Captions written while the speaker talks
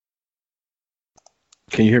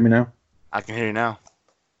Can you hear me now? I can hear you now.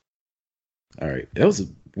 All right. That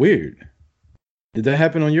was weird. Did that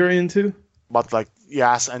happen on your end too? But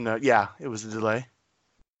yes, and it was a delay.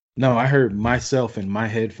 No, I heard myself in my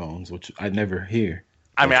headphones, which I never hear.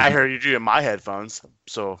 I mean, I heard you in my headphones,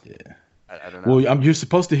 so yeah. I don't know. Well, you're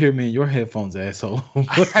supposed to hear me in your headphones, asshole.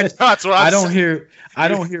 That's what I don't hear.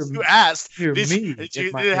 You asked. Hear did me. Did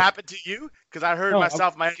it happen to you? Because I heard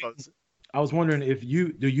myself in my headphones. I was wondering if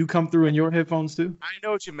do you come through in your headphones too? I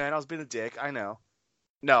know what you meant. I was being a dick. I know.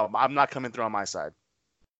 No, I'm not coming through on my side.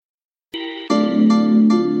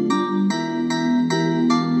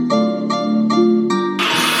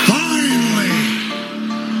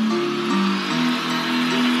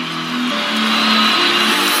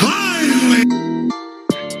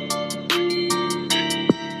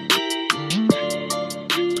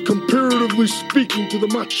 Comparatively speaking to the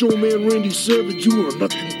Macho Man Randy Savage, you are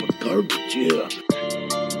nothing but garbage, yeah.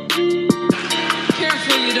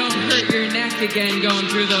 Careful you don't hurt your neck again going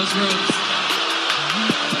through those ropes.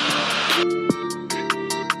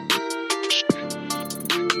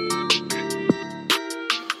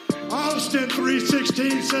 Austin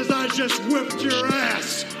 316 says I just whipped your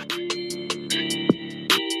ass.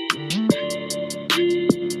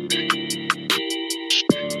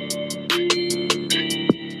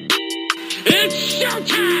 It's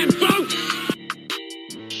showtime, folks!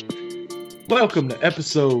 Welcome to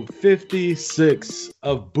episode 56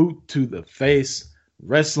 of Boot to the Face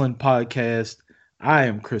Wrestling Podcast. I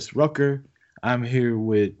am Chris Rucker. I'm here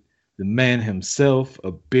with the man himself,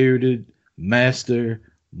 a bearded master,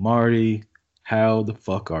 Marty. How the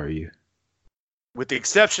fuck are you? With the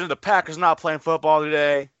exception of the Packers not playing football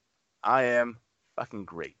today, I am fucking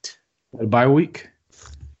great. A bye week?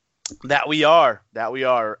 That we are,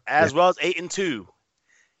 as well as 8-2.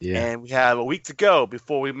 Yeah. And we have a week to go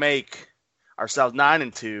before we make ourselves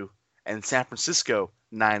 9-2 and San Francisco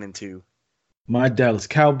 9-2. My Dallas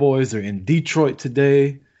Cowboys are in Detroit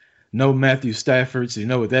today. No Matthew Stafford, so you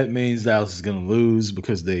know what that means. Dallas is going to lose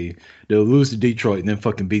because they'll lose to Detroit and then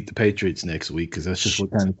fucking beat the Patriots next week because that's just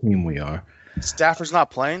what kind of team we are. Stafford's not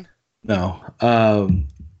playing? No.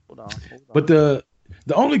 Hold on. But the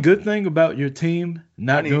only good thing about your team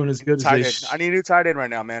not doing as good as they I need a new tight end right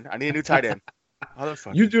now, man. I need a new tight end.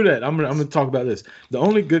 You do that. I'm gonna talk about this. The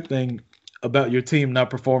only good thing about your team not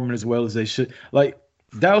performing as well as they should, like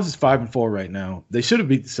Dallas is 5-4 right now. They should have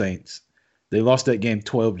beat the Saints. They lost that game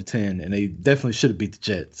 12-10, and they definitely should have beat the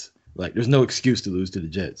Jets. Like, there's no excuse to lose to the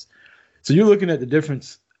Jets. So you're looking at the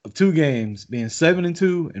difference of two games being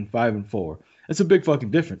 7-2 and 5-4. That's a big fucking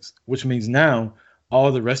difference, which means now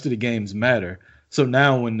all the rest of the games matter. So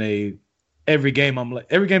now when every game's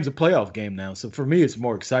a playoff game now. So for me, it's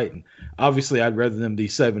more exciting. Obviously, I'd rather them be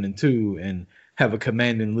 7-2 and have a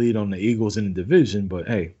commanding lead on the Eagles in the division. But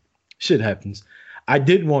hey, shit happens. I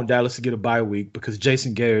did want Dallas to get a bye week because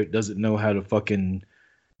Jason Garrett doesn't know how to fucking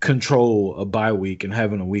control a bye week and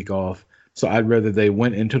having a week off. So I'd rather they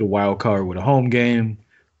went into the wild card with a home game,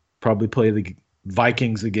 probably play the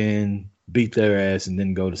Vikings again, beat their ass, and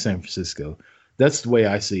then go to San Francisco. That's the way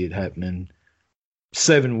I see it happening.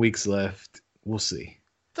 7 weeks left. We'll see.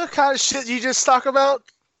 The kind of shit you just talk about?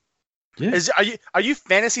 Yeah. Are you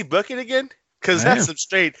fantasy booking again? Because that's some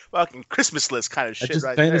straight fucking Christmas list kind of shit right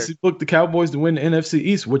there. I just fantasy booked the Cowboys to win the NFC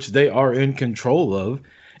East, which they are in control of,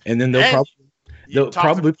 and then they'll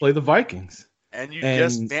probably play the Vikings. And you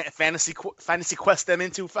just fantasy quest them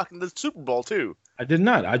into fucking the Super Bowl too. I did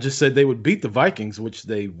not. I just said they would beat the Vikings, which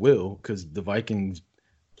they will, because the Vikings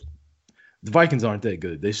aren't that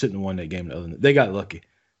good. They shouldn't have won that game. They got lucky.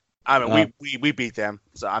 I mean, we beat them,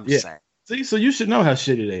 so I'm just saying. See, so you should know how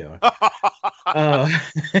shitty they are.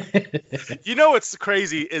 You know what's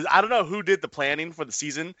crazy is I don't know who did the planning for the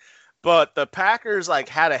season, but the Packers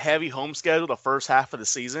had a heavy home schedule the first half of the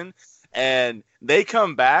season, and they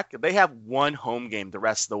come back. They have one home game the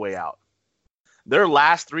rest of the way out. Their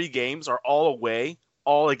last 3 games are all away,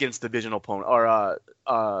 all against division opponents.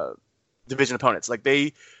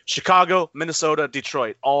 Like Chicago, Minnesota,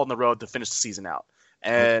 Detroit, all on the road to finish the season out.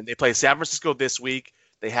 And they play San Francisco this week.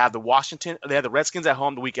 They have the Redskins at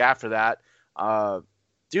home the week after that.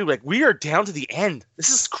 Dude, we are down to the end.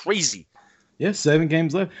 This is crazy. Yeah, 7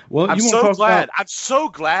 games left. Well, I'm so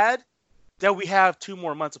glad that we have 2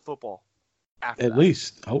 more months of football. At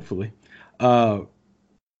least, hopefully. Talk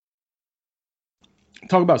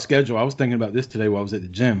about schedule. I was thinking about this today while I was at the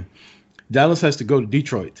gym. Dallas has to go to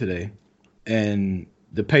Detroit today, and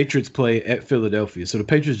the Patriots play at Philadelphia. So the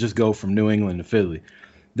Patriots just go from New England to Philly.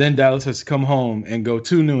 Then Dallas has to come home and go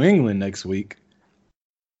to New England next week.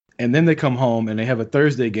 And then they come home and they have a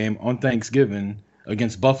Thursday game on Thanksgiving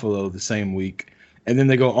against Buffalo the same week. and then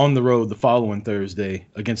they go on the road the following Thursday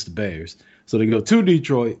against the Bears. So they go to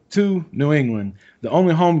Detroit, to New England. The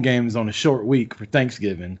only home game is on a short week for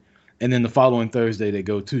Thanksgiving, and then the following Thursday they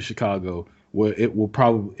go to Chicago, where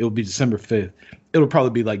it'll be December 5th. It'll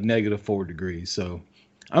probably be like -4 degrees. So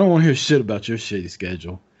I don't want to hear shit about your shitty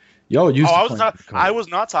schedule. Y'all used to I was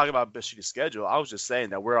not talking about shitty schedule. I was just saying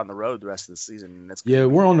that we're on the road the rest of the season. And that's yeah,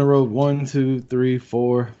 we're on the road 1, 2, 3,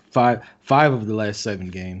 4, 5 of the last 7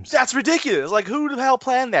 games. That's ridiculous. Like, who the hell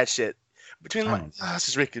planned that shit? It's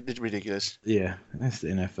just ridiculous. Yeah, that's the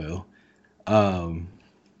NFL.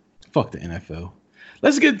 Fuck the NFL.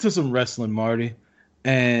 Let's get into some wrestling, Marty.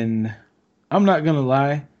 And I'm not gonna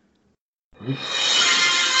lie.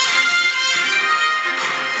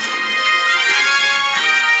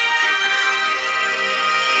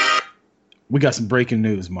 We got some breaking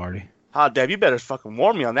news, Marty. Oh, Deb, you better fucking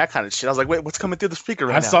warn me on that kind of shit. I was like, wait, what's coming through the speaker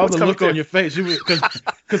right now? I saw the look on your face.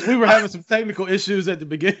 Because we were having some technical issues at the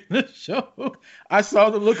beginning of the show. I saw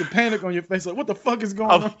the look of panic on your face. Like, what the fuck is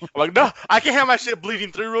going on? I'm like, no, I can have my shit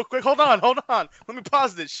bleeding through real quick. Hold on. Let me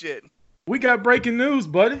pause this shit. We got breaking news,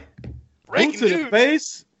 buddy. Breaking news. The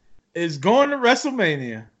Face is going to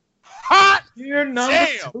WrestleMania. Hot! Year number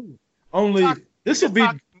 2. Only, this will be...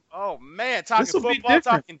 Oh, man, talking football,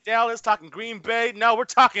 talking Dallas, talking Green Bay. No, we're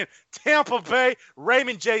talking Tampa Bay,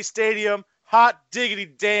 Raymond J. Stadium, hot diggity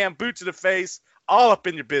damn, boot to the face, all up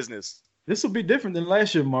in your business. This will be different than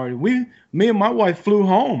last year, Marty. Me and my wife flew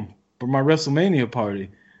home for my WrestleMania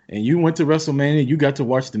party, and you went to WrestleMania. You got to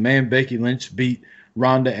watch the man Becky Lynch beat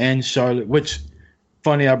Ronda and Charlotte, which,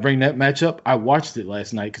 funny I bring that match up. I watched it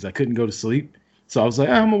last night because I couldn't go to sleep. So I was like,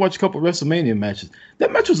 I'm going to watch a couple WrestleMania matches.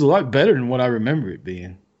 That match was a lot better than what I remember it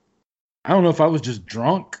being. I don't know if I was just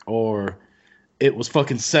drunk or it was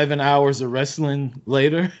fucking 7 hours of wrestling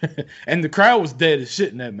later. And the crowd was dead as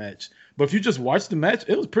shit in that match. But if you just watched the match,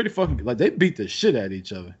 it was pretty fucking good. Like, they beat the shit out of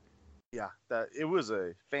each other. Yeah, it was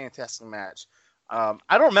a fantastic match. I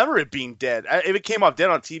don't remember it being dead. If it came off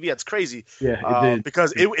dead on TV, that's crazy. Yeah, it did.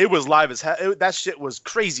 Because it was live as hell. That shit was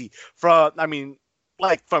crazy. From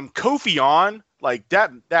Kofi on, like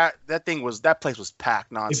that place was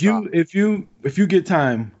packed nonstop. If you get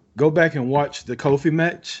time, go back and watch the Kofi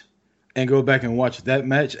match and go back and watch that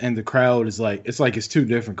match, and the crowd is like it's two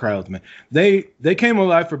different crowds, man. They came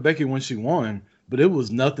alive for Becky when she won, but it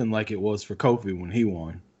was nothing like it was for Kofi when he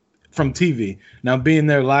won from TV. Now, being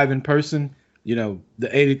there live in person, you know,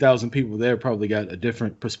 the 80,000 people there probably got a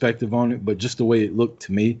different perspective on it, but just the way it looked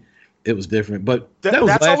to me, it was different. But that's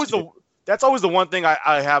always the one thing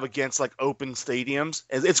I have against like open stadiums.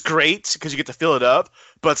 It's great because you get to fill it up,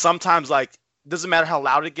 but sometimes like doesn't matter how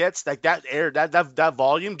loud it gets, like that air, that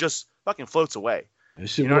volume just fucking floats away.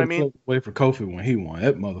 You know what I mean? Wait for Kofi when he won.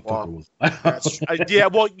 That motherfucker was loud. Yeah,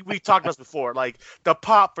 well, we talked about this before. Like the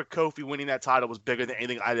pop for Kofi winning that title was bigger than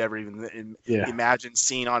anything I'd ever even imagined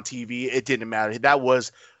seeing on TV. It didn't matter.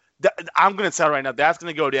 I'm gonna tell you right now, that's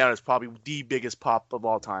gonna go down as probably the biggest pop of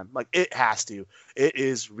all time. Like it has to. It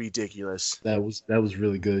is ridiculous. That was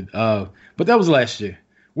really good. But that was last year.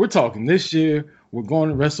 We're talking this year. We're going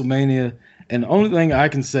to WrestleMania. And the only thing I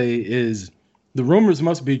can say is the rumors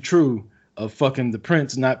must be true of fucking the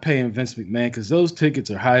Prince not paying Vince McMahon, because those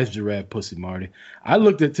tickets are high as giraffe pussy, Marty. I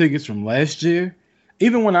looked at tickets from last year.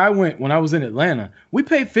 Even when I was in Atlanta, we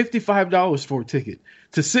paid $55 for a ticket.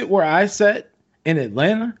 To sit where I sat in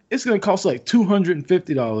Atlanta, it's going to cost like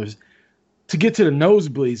 $250 to get to the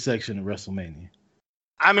nosebleed section of WrestleMania.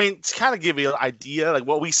 I mean, to kind of give you an idea, like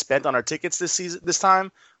what we spent on our tickets this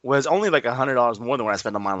time was only like $100 more than what I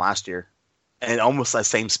spent on mine last year. And almost that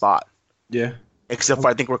same spot. Yeah. Except for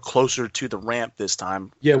I think we're closer to the ramp this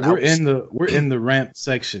time. Yeah, we're in the ramp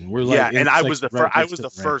section. We're like and I was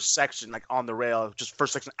the first section, like on the rail, just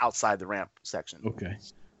first section outside the ramp section. Okay.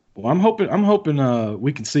 Well, I'm hoping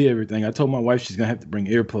we can see everything. I told my wife she's gonna have to bring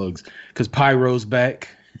earplugs because Pyro's back.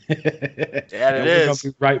 Yeah, it is.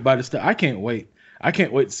 Gonna be right by the stuff. I can't wait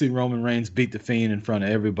to see Roman Reigns beat the Fiend in front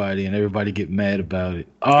of everybody and everybody get mad about it.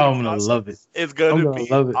 Oh, I'm going to love it. It's going to be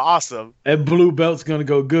awesome. That blue belt's going to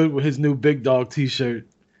go good with his new Big Dog t-shirt.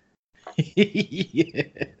 Yeah.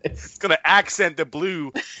 It's going to accent the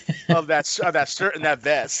blue of that shirt and that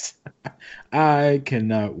vest. I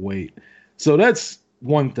cannot wait. So that's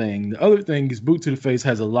one thing. The other thing is Boot to the Face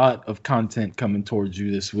has a lot of content coming towards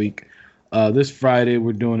you this week. This Friday,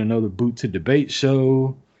 we're doing another Boot to Debate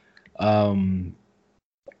show.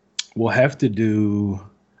 We'll have to do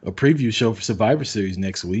a preview show for Survivor Series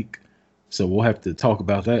next week, so we'll have to talk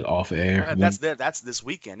about that off air. That's this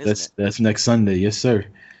weekend, isn't it? That's next Sunday, yes, sir.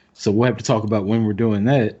 So we'll have to talk about when we're doing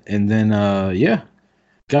that, and then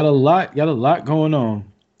got a lot going on.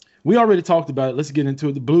 We already talked about it. Let's get into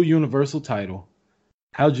it. The Blue Universal title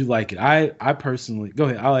How'd you like it? I personally go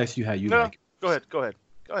ahead. I'll ask you how you No, like it. go ahead. Go ahead.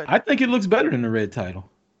 Go ahead. I think it looks better than the red title.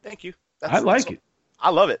 Thank you. I like it. I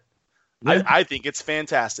love it. Yeah. I think it's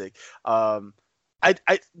fantastic. The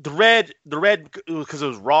red because it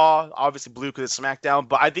was Raw, obviously blue because it's SmackDown.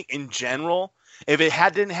 But I think in general, if it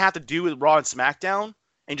didn't have to do with Raw and SmackDown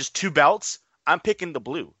and just two belts, I'm picking the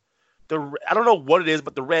blue. I don't know what it is,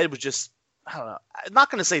 but the red was just, I don't know. I'm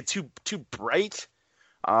not gonna say too bright.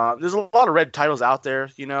 There's a lot of red titles out there,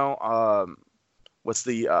 you know. What's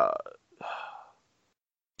the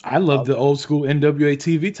I love the old school NWA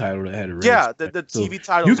TV title that had a red. Yeah, the TV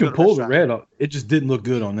title. You can pull the red off. It just didn't look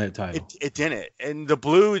good on that title. It didn't, and the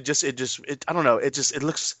blue it I don't know. It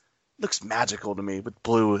looks magical to me with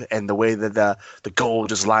blue and the way that the gold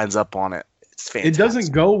just lines up on it. It's fantastic. It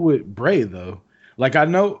doesn't go with Bray though. Like I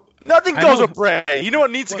know nothing goes with Bray. You know what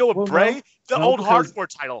needs to go with Bray? The old hardcore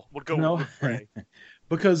title would go with Bray.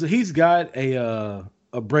 Because he's got a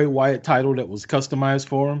Bray Wyatt title that was customized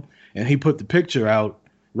for him, and he put the picture out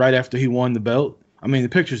right after he won the belt. I mean, the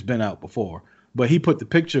picture's been out before, but he put the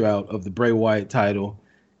picture out of the Bray Wyatt title,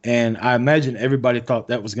 and I imagine everybody thought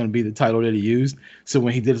that was going to be the title that he used. So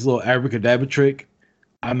when he did his little abracadabra trick,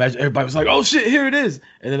 I imagine everybody was like, "Oh shit, here it is!"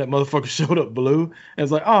 And then that motherfucker showed up blue, and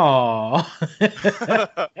it's like, "Oh."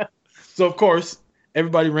 So of course,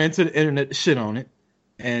 everybody ran to the internet to shit on it,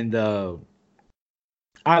 and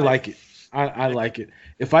I like it. I like it.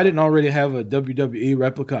 If I didn't already have a WWE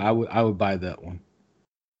replica, I would buy that one.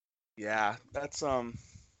 Yeah, that's Man,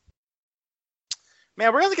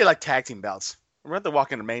 we're gonna get like tag team belts. We're gonna have to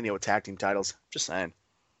walk into Mania with tag team titles. Just saying.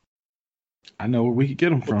 I know where we could get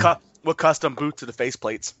them from. We'll custom boot to the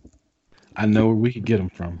faceplates. I know where we could get them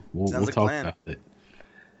from. We'll like talk about it.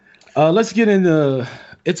 Let's get into.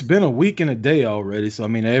 It's been a week and a day already, so I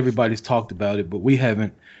mean everybody's talked about it, but we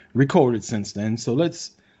haven't recorded since then. So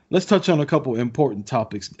let's touch on a couple important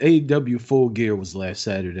topics. AEW Full Gear was last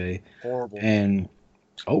Saturday. Horrible. And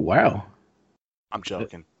oh wow, I'm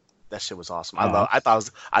joking. That shit was awesome. I thought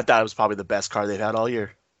it was probably the best card they've had all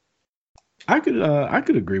year. I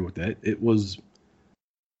could agree with that. It was,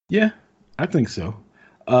 yeah, I think so.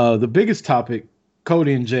 The biggest topic,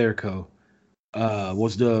 Cody and Jericho,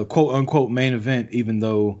 was the quote unquote main event, even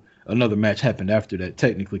though another match happened after that.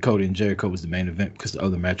 Technically, Cody and Jericho was the main event because the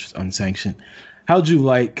other match was unsanctioned. How'd you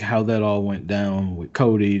like how that all went down with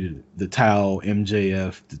Cody, the towel,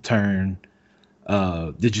 MJF, the turn?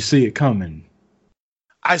 Did you see it coming?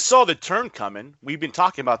 I saw the turn coming. We've been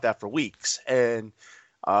talking about that for weeks, and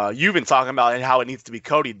you've been talking about how it needs to be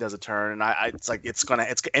Cody does a turn, and it's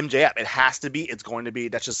MJF. It has to be. It's going to be.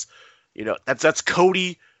 That's just, that's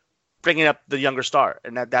Cody bringing up the younger star,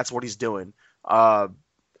 and that's what he's doing. I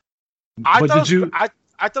thought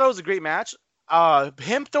it was a great match.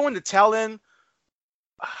 Him throwing the towel in,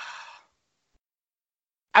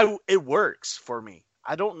 it works for me.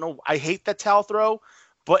 I don't know. I hate that towel throw,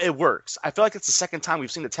 but it works. I feel like it's the second time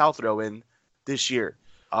we've seen the towel throw in this year.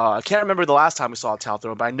 I can't remember the last time we saw a towel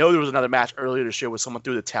throw, but I know there was another match earlier this year where someone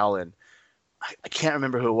threw the towel in. I can't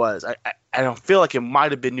remember who it was. I don't feel like it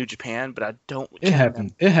might have been New Japan, but I don't. It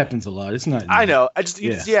happens. It happens a lot. It's not. I know.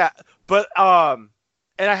 Yeah. But and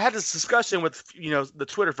I had this discussion with the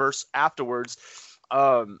Twitterverse afterwards.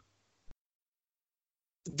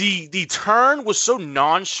 The turn was so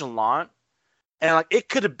nonchalant. And like it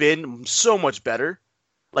could have been so much better,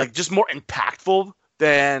 like just more impactful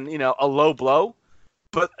than a low blow.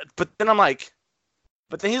 But then I'm like,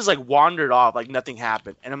 then he just like wandered off like nothing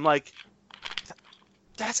happened, and I'm like,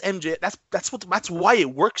 that's MJ. That's why it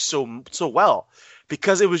works so well,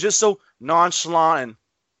 because it was just so nonchalant and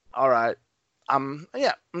all right. I'm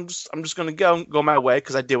just gonna go my way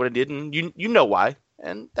because I did what I did, and you know why,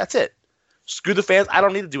 and that's it. Screw the fans. I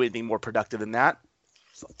don't need to do anything more productive than that.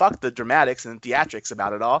 Fuck the dramatics and theatrics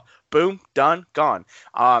about it all. Boom, done, gone.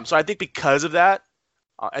 So I think because of that,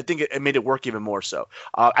 I think it made it work even more so.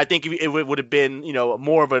 I think if it would have been,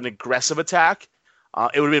 more of an aggressive attack,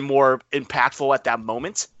 it would have been more impactful at that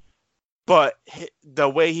moment. But the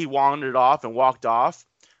way he wandered off and walked off,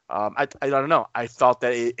 I don't know. I felt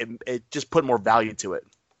that it just put more value to it.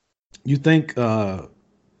 You think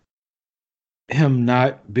him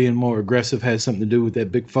not being more aggressive has something to do with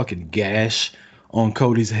that big fucking gash on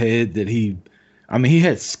Cody's head that he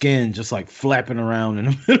had skin just like flapping around in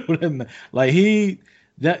the middle of them. Like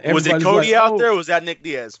was it Cody out there or was that Nick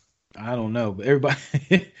Diaz? I don't know, but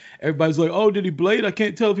everybody's like, oh, did he blade? I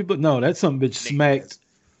can't tell if he, but no, that some bitch smacked.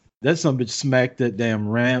 That some bitch smacked that damn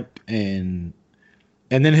ramp and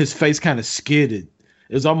then his face kind of skidded.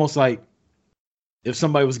 It was almost like if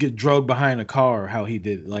somebody was getting drugged behind a car, how he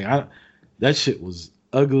did it. Like that shit was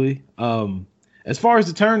ugly. As far as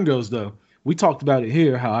the turn goes though, we talked about it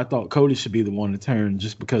here, how I thought Cody should be the one to turn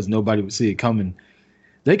just because nobody would see it coming.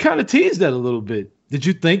 They kind of teased that a little bit. Did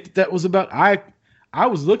you think that was about? I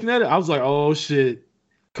was looking at it. I was like, oh shit,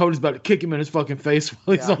 Cody's about to kick him in his fucking face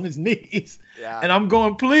while he's on his knees. Yeah. And I'm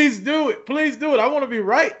going, please do it. Please do it. I want to be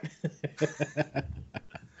right.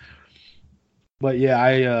 But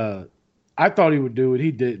yeah, I thought he would do it.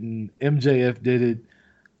 He didn't. MJF did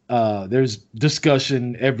it. There's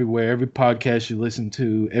discussion everywhere. Every podcast you listen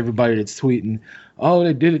to, everybody that's tweeting, oh,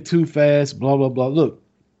 they did it too fast, blah, blah, blah. Look,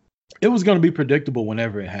 it was going to be predictable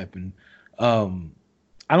whenever it happened.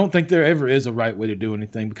 I don't think there ever is a right way to do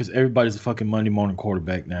anything because everybody's a fucking Monday morning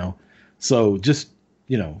quarterback now. So just,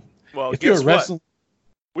 well, if you're a wrestling,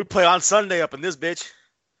 we play on Sunday up in this bitch.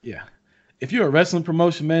 Yeah. If you're a wrestling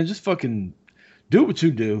promotion, man, just fucking do what you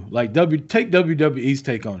do. Like take WWE's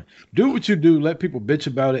take on it. Do what you do. Let people bitch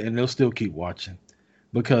about it, and they'll still keep watching.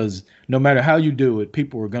 Because no matter how you do it,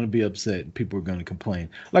 people are going to be upset and people are going to complain.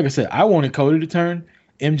 Like I said, I wanted Cody to turn,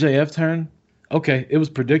 MJF turn. Okay, it was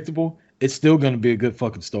predictable. It's still going to be a good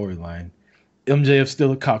fucking storyline. MJF's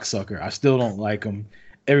still a cocksucker. I still don't like him.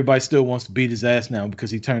 Everybody still wants to beat his ass now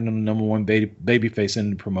because he turned on the number one babyface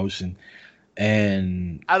in the promotion.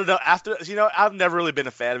 And I don't know. I've never really been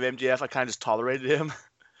a fan of MJF. I kind of just tolerated him.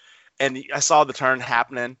 And I saw the turn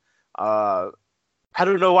happening. I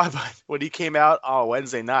don't know why, but when he came out on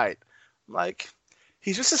Wednesday night, I'm like,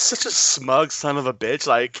 he's just such a smug son of a bitch.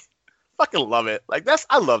 Like, fucking love it. Like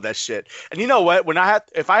I love that shit. And you know what?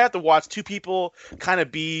 If I have to watch two people kind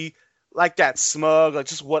of be like that smug, like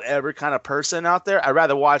just whatever kind of person out there, I'd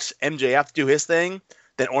rather watch MJF do his thing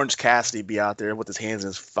than Orange Cassidy be out there with his hands in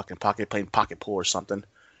his fucking pocket playing pocket pool or something.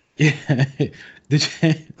 Yeah. Two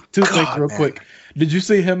things real quick. Did you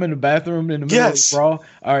see him in the bathroom in the middle of the brawl?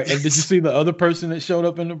 All right. And did you see the other person that showed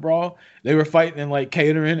up in the brawl? They were fighting in like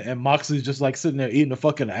catering, and Moxley's just like sitting there eating a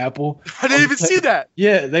fucking apple. I didn't even see that.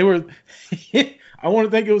 Yeah, they were. I want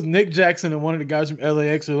to think it was Nick Jackson and one of the guys from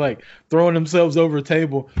LAX are like throwing themselves over a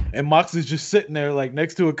table, and Moxley's just sitting there like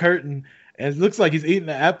next to a curtain, and it looks like he's eating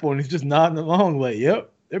an apple, and he's just nodding along like,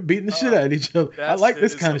 "Yep, they're beating the shit out of each other." I like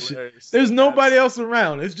this kind of shit. There's nobody else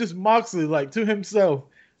around. It's just Moxley like to himself,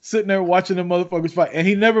 sitting there watching the motherfuckers fight, and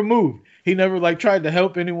he never moved. He never like tried to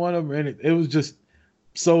help any one of them. And it was just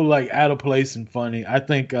so like out of place and funny. I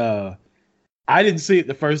think I didn't see it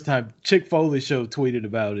the first time. Chick Foley show tweeted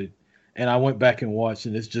about it. And I went back and watched,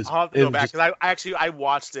 and it's just. I'll have to go back because I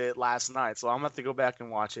watched it last night, so I'm gonna have to go back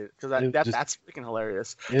and watch it because that's freaking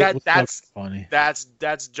hilarious. That's funny. That's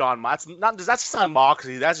John. That's just not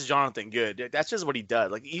Moxley. That's Jonathan Good. That's just what he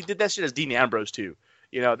does. Like he did that shit as Dean Ambrose too.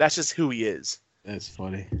 That's just who he is. That's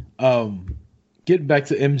funny. Getting back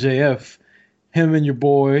to MJF, him and your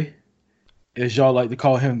boy, as y'all like to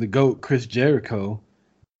call him, the GOAT, Chris Jericho.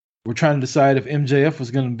 We're trying to decide if MJF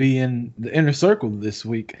was going to be in the inner circle this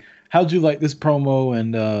week. How'd you like this promo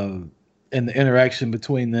and the interaction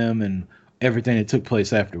between them and everything that took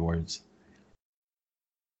place afterwards?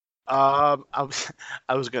 I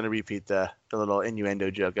was going to repeat the little innuendo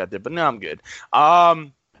joke I did, but no, I'm good.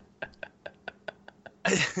 I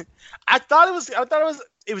thought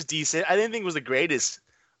it was decent. I didn't think it was the greatest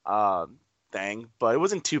thing, but it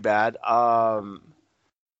wasn't too bad. I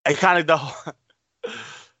kind of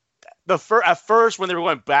at first when they were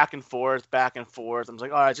going back and forth, I was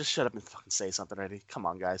like, all right, just shut up and fucking say something already. Come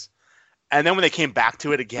on, guys. And then when they came back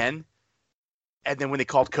to it again, and then when they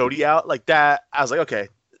called Cody out like that, I was like, okay.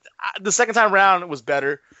 The second time around, it was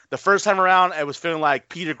better. The first time around, I was feeling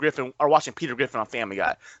like watching Peter Griffin on Family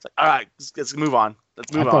Guy. It's like, all right, let's move on.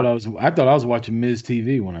 I thought I was watching Miz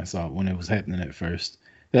TV when I saw it when it was happening at first.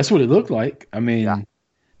 That's what it looked like. I mean. Yeah.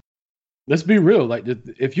 Let's be real. Like,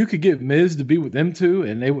 if you could get Miz to be with them two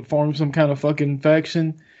and they would form some kind of fucking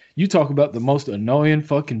faction, you talk about the most annoying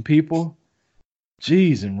fucking people.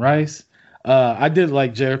 Jeez and Rice. I did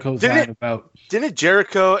like Jericho's line about. Didn't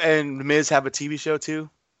Jericho and Miz have a TV show too?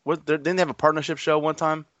 Didn't they have a partnership show one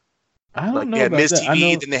time? I don't know about Miz that.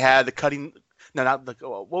 TV. Then they had the cutting. No, not the.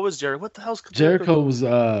 What was Jericho? What the hell's Jericho was?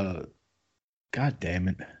 God damn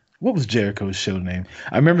it. What was Jericho's show name?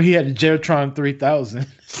 I remember he had the Jeritron 3000.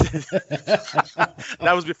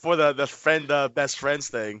 That was before the friend, best friends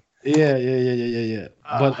thing. Yeah.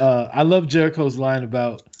 But I love Jericho's line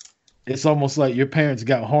about it's almost like your parents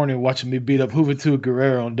got horny watching me beat up Juventud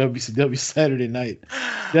Guerrero on WCW Saturday night.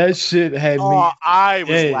 That shit had me. I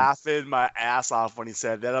was laughing my ass off when he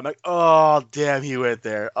said that. I'm like, oh, damn, he went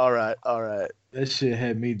there. All right. That shit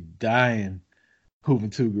had me dying.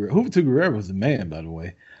 Juventud Guerrero was the man, by the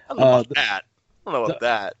way. I don't know about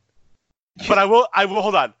that. But I will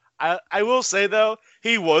hold on. I will say though,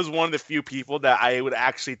 he was one of the few people that I would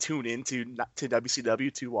actually tune into to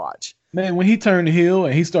WCW to watch. Man, when he turned heel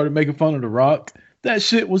and he started making fun of The Rock, that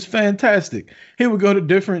shit was fantastic. He would go to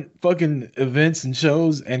different fucking events and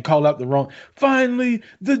shows and call out the wrong. Finally,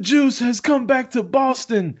 the juice has come back to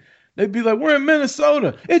Boston. They'd be like, we're in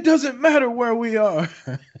Minnesota. It doesn't matter where we are.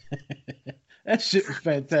 That shit was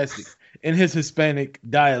fantastic. In his Hispanic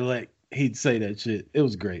dialect, he'd say that shit. It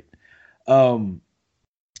was great.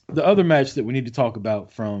 The other match that we need to talk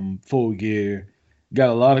about from Full Gear got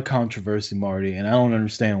a lot of controversy, Marty, and I don't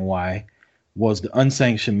understand why, was the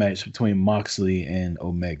unsanctioned match between Moxley and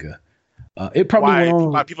Omega. It probably went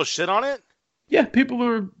on. Why people shit on it? Yeah,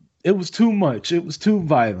 it was too much. It was too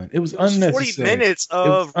violent. It was unnecessary. 40 minutes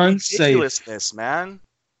of ridiculousness, man.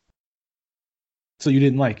 So you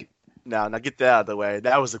didn't like it? No, now get that out of the way.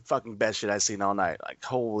 That was the fucking best shit I've seen all night. Like,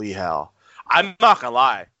 holy hell. I'm not gonna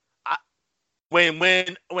lie.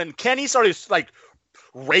 When Kenny started like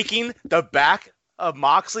raking the back of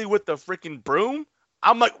Moxley with the freaking broom,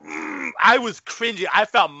 I'm like, I was cringing. I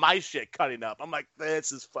felt my shit cutting up. I'm like,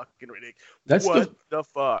 this is fucking ridiculous. What the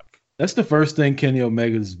fuck? That's the first thing Kenny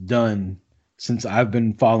Omega's done since I've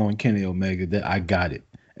been following Kenny Omega that I got it.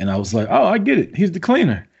 And I was like, oh, I get it. He's the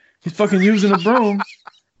cleaner. He's fucking using a broom.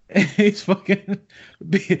 And he's fucking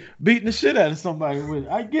beating the shit out of somebody with it.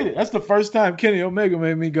 I get it. That's the first time Kenny Omega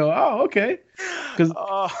made me go, oh, okay.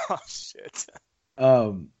 Oh, shit.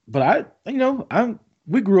 But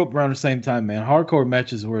we grew up around the same time, man. Hardcore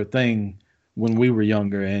matches were a thing when we were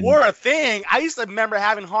younger. And were a thing. I used to remember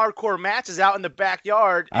having hardcore matches out in the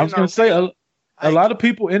backyard. I was going to say, a lot of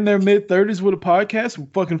people in their mid-30s with a podcast were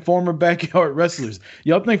fucking former backyard wrestlers.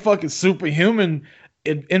 Y'all think fucking Superhuman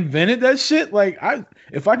invented that shit? Like,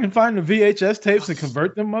 if I can find the VHS tapes and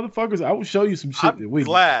convert them motherfuckers, I will show you some shit. I'm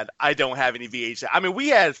glad I don't have any VHS. I mean, we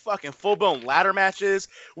had fucking full-blown ladder matches.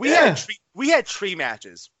 We had tree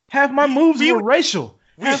matches. Half my moves were racial.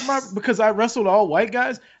 Because I wrestled all white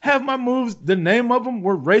guys. Half my moves, the name of them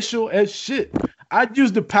were racial as shit. I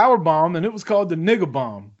used the power bomb and it was called the nigger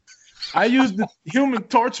bomb. I used the human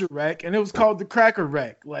torture rack and it was called the cracker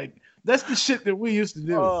rack. Like, that's the shit that we used to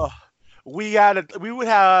do. We would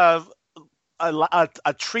have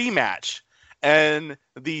a tree match, and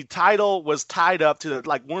the title was tied up to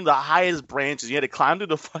like one of the highest branches. You had to climb through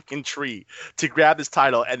the fucking tree to grab this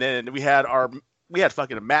title, and then we had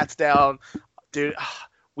fucking mats down, dude.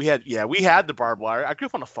 We had the barbed wire. I grew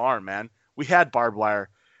up on a farm, man. We had barbed wire.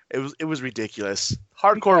 It was ridiculous.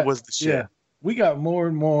 Hardcore was the shit. Yeah. We got more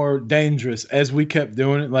and more dangerous as we kept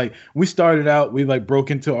doing it. Like, we started out, we like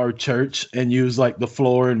broke into our church and used like the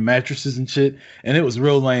floor and mattresses and shit, and it was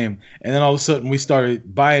real lame. And then all of a sudden we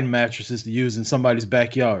started buying mattresses to use in somebody's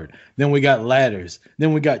backyard. Then we got ladders.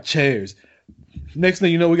 Then we got chairs. Next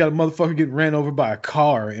thing you know, we got a motherfucker getting ran over by a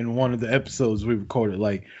car in one of the episodes we recorded.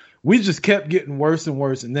 Like, we just kept getting worse and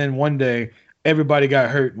worse. And then one day everybody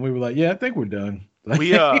got hurt and we were like, yeah, I think we're done.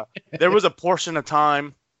 There was a portion of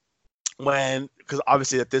time when, because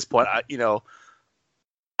obviously at this point, I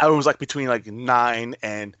was like between like 9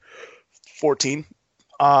 and 14.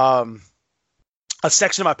 A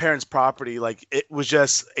section of my parents' property, like it was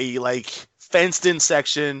just a like fenced in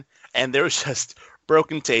section, and there was just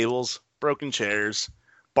broken tables, broken chairs,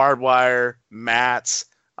 barbed wire, mats,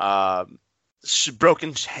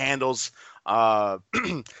 broken handles.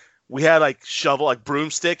 We had like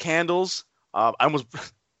broomstick handles. I almost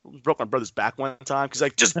broke my brother's back one time because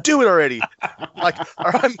like, just do it already. Like,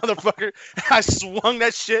 all right, motherfucker. I swung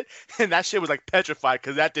that shit, and that shit was like petrified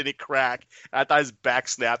because that didn't crack. And I thought his back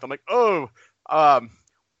snapped. I'm like,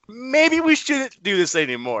 maybe we shouldn't do this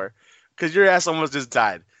anymore because your ass almost just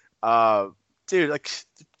died. Dude,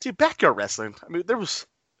 backyard wrestling. I mean, there was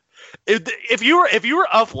if you were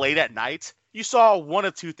up late at night, you saw one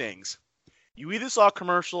of two things. You either saw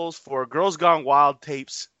commercials for Girls Gone Wild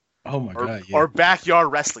tapes. Oh my God! Yeah. Or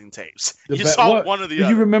backyard wrestling tapes. You saw one of the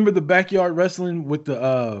other. You remember the backyard wrestling with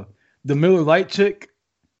the Miller Lite chick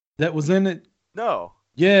that was in it? No.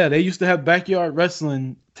 Yeah, they used to have backyard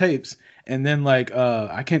wrestling tapes, and then like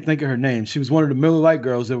I can't think of her name. She was one of the Miller Lite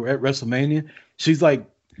girls that were at WrestleMania. She's like,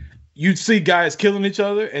 you'd see guys killing each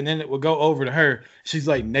other, and then it would go over to her. She's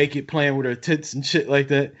like naked playing with her tits and shit like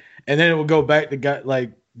that, and then it would go back to guy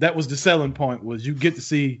like that was the selling point was you get to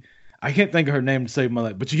see. I can't think of her name to save my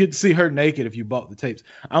life, but you get to see her naked if you bought the tapes.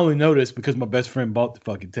 I only know this because my best friend bought the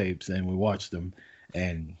fucking tapes and we watched them.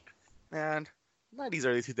 And man, 90s,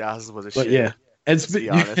 early 2000s was a shit. Yeah, and to be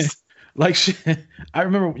honest, like shit. I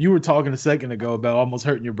remember you were talking a second ago about almost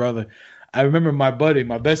hurting your brother. I remember my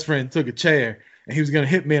best friend, took a chair and he was gonna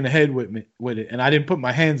hit me in the head with it, and I didn't put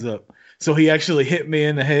my hands up, so he actually hit me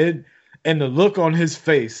in the head. And the look on his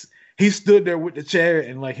face. He stood there with the chair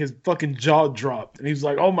and like his fucking jaw dropped, and he was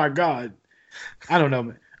like, "Oh my God!" I don't know,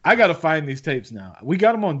 man. I gotta find these tapes now. We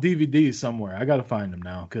got them on DVD somewhere. I gotta find them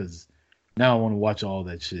now because now I want to watch all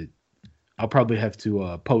that shit. I'll probably have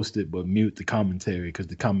to post it, but mute the commentary because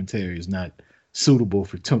the commentary is not suitable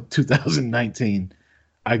for 2019.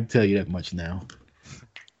 I can tell you that much now.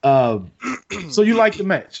 So you like the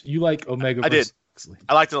match? You like Omega? I did. Moxley?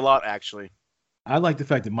 I liked it a lot, actually. I like the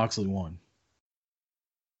fact that Moxley won.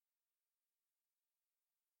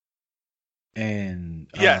 And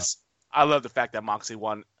yes, I love the fact that Moxley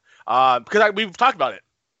won. Because we've talked about it.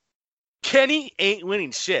 Kenny ain't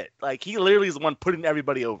winning shit. Like, he literally is the one putting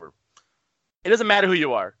everybody over. It doesn't matter who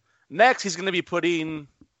you are. Next, he's gonna be putting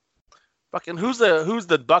fucking who's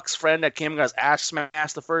the Bucks friend that came and got his ass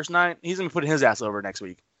smashed the first night? He's gonna be putting his ass over next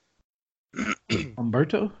week.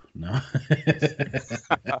 Humberto? No.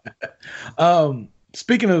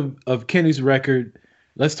 Speaking of Kenny's record,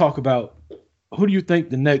 let's talk about who do you think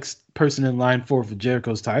the next person in line for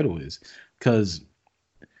Jericho's title is? Because,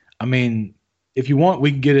 I mean, if you want,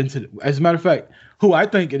 we can get into it. As a matter of fact, who I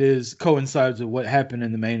think it is coincides with what happened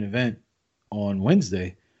in the main event on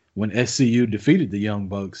Wednesday when SCU defeated the Young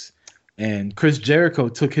Bucks and Chris Jericho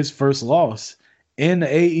took his first loss in the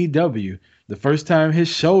AEW. The first time his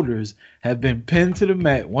shoulders have been pinned to the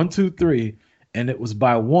mat, 1, 2, 3, and it was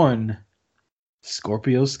by one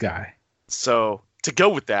Scorpio Sky. So to go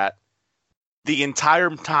with that, the entire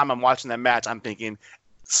time I'm watching that match, I'm thinking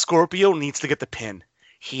Scorpio needs to get the pin.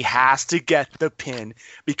 He has to get the pin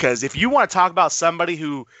because if you want to talk about somebody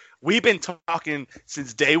who we've been talking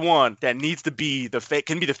since day one that needs to be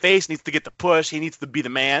can be the face, needs to get the push, he needs to be the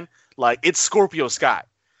man. Like, it's Scorpio Sky.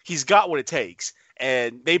 He's got what it takes,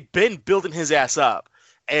 and they've been building his ass up.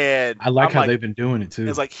 And I like how they've been doing it too.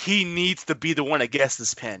 It's like he needs to be the one that gets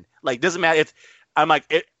this pin. Like, doesn't matter if I'm like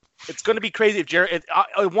it. It's going to be crazy if Jericho.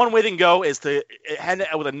 One way they can go is to end it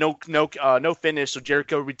with a no finish, so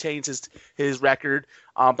Jericho retains his record.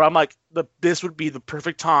 But I'm like, this would be the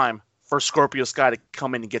perfect time for Scorpio Sky to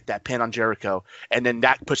come in and get that pin on Jericho, and then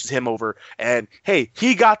that pushes him over. And hey,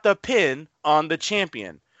 he got the pin on the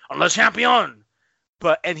champion,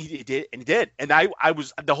 But he did, and I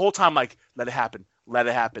was the whole time like, let it happen, and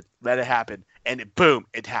it happened.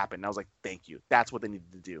 And I was like, thank you. That's what they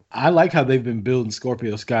needed to do. I like how they've been building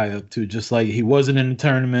Scorpio Sky up to just like he wasn't in the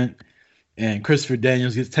tournament, and Christopher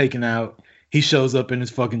Daniels gets taken out. He shows up in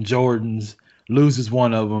his fucking Jordans, loses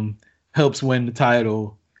one of them, helps win the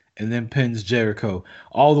title, and then pins Jericho.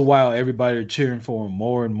 All the while, everybody are cheering for him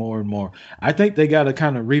more and more and more. I think they got to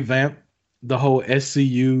kind of revamp the whole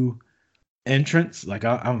SCU entrance. Like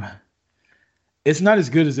it's not as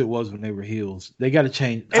good as it was when they were heels. They got to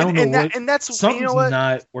change. I don't know and that's something's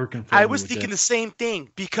not working for me. I was thinking the same thing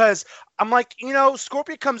because I'm like,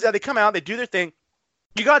 Scorpio comes out, they come out, they do their thing.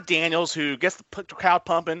 You got Daniels who gets the crowd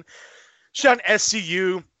pumping. Shout out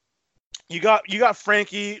SCU. You got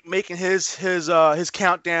Frankie making his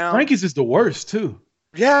countdown. Frankie's is the worst too.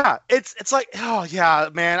 Yeah, it's like, oh yeah,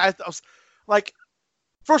 man. I was like,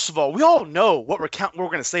 first of all, we all know what we're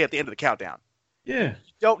going to say at the end of the countdown. Yeah.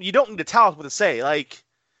 You don't need to tell us what to say. Like,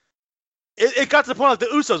 it got to the point like the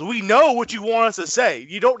Usos. We know what you want us to say.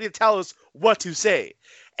 You don't need to tell us what to say.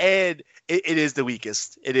 And it is the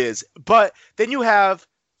weakest. It is. But then you have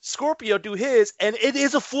Scorpio do his, and it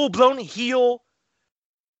is a full-blown heel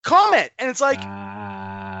comment. And it's like,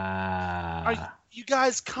 are you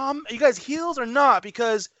guys heels or not?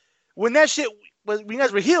 Because when when you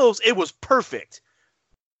guys were heels, it was perfect.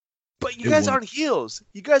 But you guys aren't heels.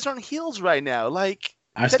 You guys aren't heels right now. Like,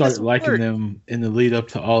 I started liking them in the lead up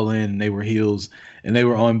to All In. They were heels, and they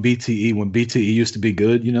were on BTE when BTE used to be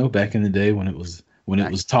good. Back in the day when it was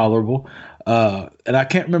tolerable. And I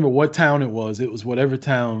can't remember what town it was. It was whatever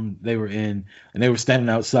town they were in, and they were standing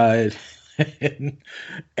outside.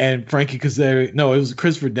 and Frankie Kazarian, no, it was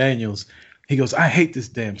Christopher Daniels. He goes, I hate this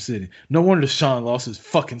damn city. No wonder Sean lost his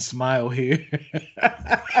fucking smile here.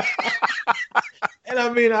 And I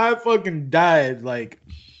mean, I fucking died. Like,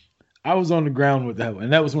 I was on the ground with that one.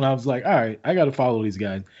 And that was when I was like, all right, I got to follow these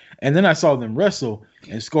guys. And then I saw them wrestle,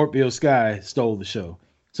 and Scorpio Sky stole the show.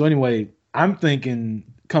 So anyway, I'm thinking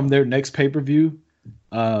come their next pay-per-view,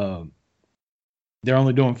 they're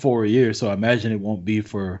only doing 4 a year, so I imagine it won't be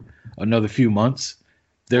for another few months.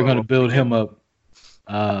 They're going to build him up.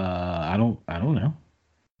 I don't know.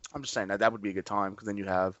 I'm just saying that would be a good time because then you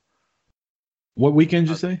have. What weekend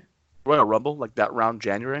did you say? Royal Rumble, like that round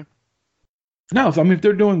January. No, I mean if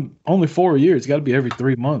they're doing only 4 a year, it's got to be every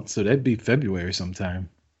 3 months. So that'd be February sometime.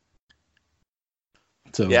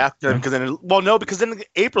 So yeah, because then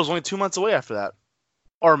April's only 2 months away after that,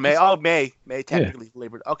 or May. Oh, May technically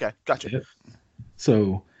Labor. Okay, gotcha. Yeah.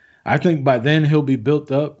 So I think by then he'll be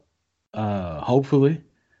built up, hopefully,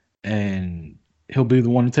 and he'll be the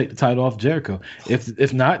one to take the title off Jericho.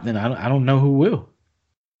 If not, then I don't know who will.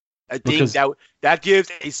 I think that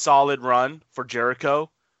gives a solid run for Jericho.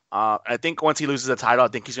 I think once he loses the title, I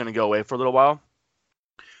think he's going to go away for a little while.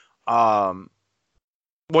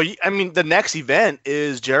 Well, I mean, the next event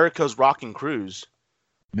is Jericho's Rockin' Cruise.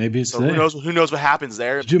 Maybe it's so there. Who knows what happens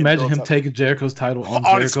there? Could you imagine him taking Jericho's title on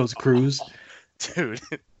Jericho's cruise? Dude,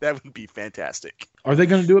 that would be fantastic. Are they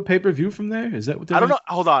going to do a pay-per-view from there? Is that what they're I don't know.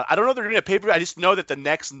 Hold on. I don't know if they're going to pay-per-view. I just know that the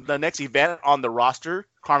next event on the roster,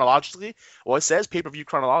 chronologically, well, it says pay-per-view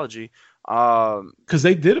chronology. Because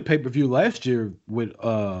they did a pay-per-view last year with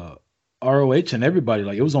ROH and everybody.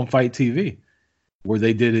 Like, it was on Fight TV where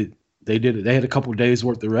they did it. They had a couple days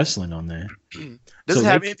worth of wrestling on there. Doesn't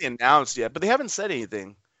have anything announced yet, but they haven't said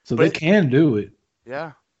anything. So they can do it.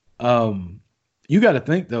 Yeah. You got to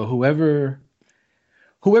think though, whoever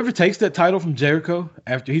takes that title from Jericho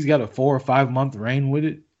after he's got a 4 or 5 month reign with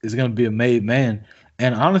it is going to be a made man.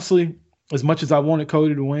 And honestly, as much as I wanted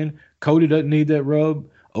Cody to win, Cody doesn't need that rub.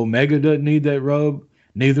 Omega doesn't need that rub.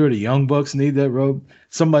 Neither of the Young Bucks need that rub.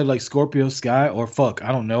 Somebody like Scorpio Sky or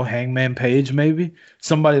I don't know, Hangman Page maybe.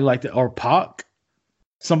 Somebody like that, or Pac.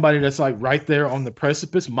 Somebody that's like right there on the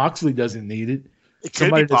precipice. Moxley doesn't need it.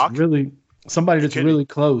 Somebody that's really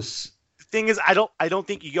close. The thing is, I don't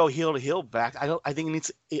think you go heel to heel back. I don't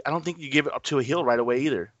think you give it up to a heel right away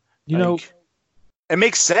either. You know, it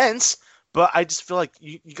makes sense, but I just feel like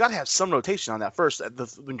you got to have some rotation on that first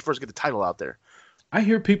when you first get the title out there. I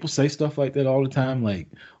hear people say stuff like that all the time, like,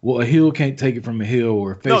 well, a heel can't take it from a heel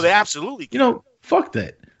or a face. No, they absolutely can. You know, fuck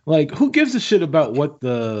that. Like, who gives a shit about what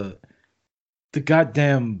the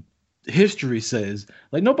goddamn history says?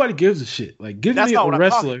 Like, nobody gives a shit. Like, give me a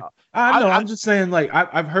wrestler. I know. I'm just saying, like,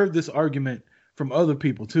 I've heard this argument from other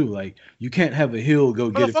people, too. Like, you can't have a heel go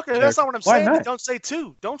get it. That's not what I'm saying. Not? Don't say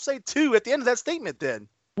two. Don't say two at the end of that statement, then.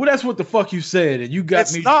 Well, that's what the fuck you said, and you got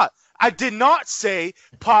me. It's not. I did not say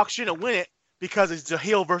Pac shouldn't win it because it's a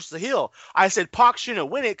heel versus a heel. I said Pac shouldn't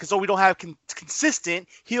win it because we don't have consistent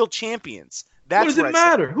heel champions. That's what does it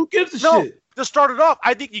matter? Who gives a shit? To start it off,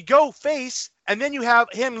 I think you go face, and then you have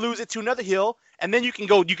him lose it to another heel, and then you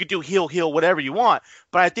could do heel, whatever you want.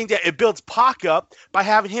 But I think that it builds Pac up by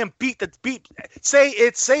having him say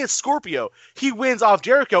it's Scorpio. He wins off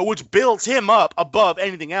Jericho, which builds him up above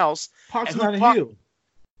anything else. Pac's not a heel.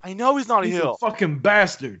 I know he's not a heel. He's a fucking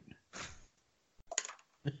bastard.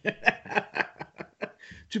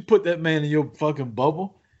 You put that man in your fucking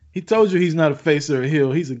bubble. He told you he's not a face or a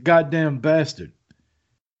heel. He's a goddamn bastard.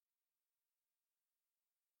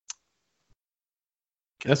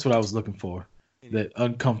 That's what I was looking for. That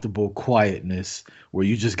uncomfortable quietness where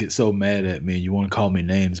you just get so mad at me and you want to call me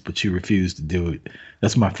names, but you refuse to do it.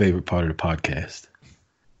 That's my favorite part of the podcast.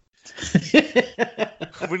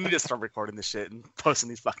 We need to start recording this shit and posting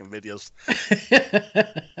these fucking videos.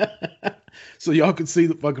 So y'all can see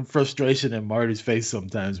the fucking frustration in Marty's face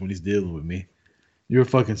sometimes when he's dealing with me. You're a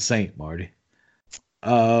fucking saint, Marty.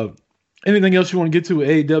 Anything else you want to get to with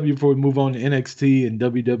AEW before we move on to NXT and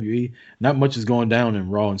WWE? Not much is going down in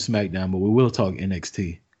Raw and SmackDown, but we will talk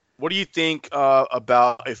NXT. What do you think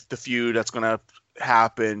about if the feud that's going to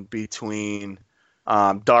happen between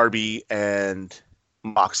Darby and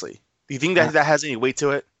Moxley? Do you think that has any weight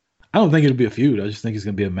to it? I don't think it'll be a feud. I just think it's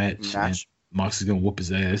going to be a match. And Moxley's going to whoop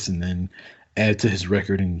his ass and then add to his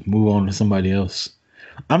record and move on to somebody else.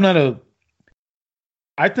 I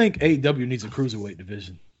think AEW needs a cruiserweight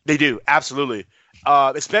division. They do, absolutely.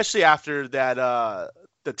 Especially after that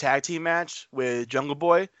the tag team match with Jungle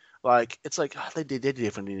Boy. Like, it's like, they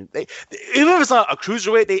definitely need even if it's not a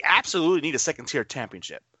cruiserweight, they absolutely need a second tier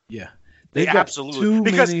championship. Yeah. They absolutely,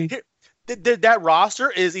 because that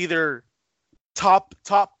roster is either top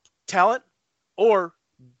talent or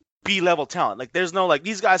B-level talent. Like, there's no, like,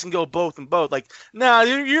 these guys can go both and both. Like, nah,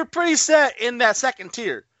 you're pretty set in that second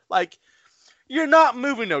tier. Like, you're not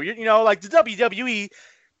moving though. You know, like the WWE,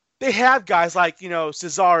 they have guys like,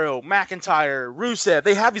 Cesaro, McIntyre, Rusev.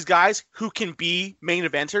 They have these guys who can be main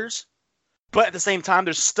eventers, but at the same time,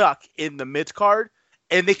 they're stuck in the mid card,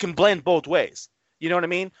 and they can blend both ways. You know what I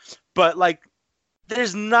mean? But like,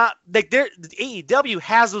 there's not like AEW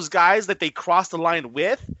has those guys that they cross the line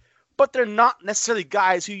with, but they're not necessarily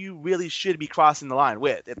guys who you really should be crossing the line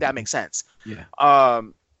with, if that makes sense. Yeah.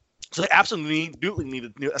 So they absolutely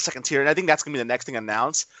need a second tier, and I think that's going to be the next thing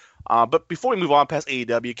announced. But before we move on past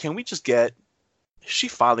AEW, can we just she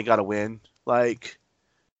finally got a win? Like,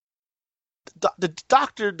 the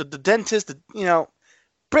doctor, the dentist,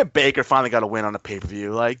 Britt Baker finally got a win on the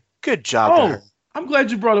pay-per-view. Like, good job to her. I'm glad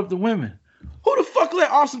you brought up the women. Who the fuck let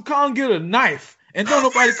Awesome Kong get a knife and don't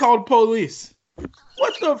nobody call the police?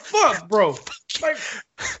 What the fuck, bro? Like,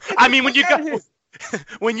 I mean, when you got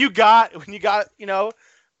when you got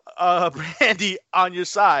Randy on your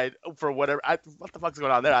side for whatever. What the fuck's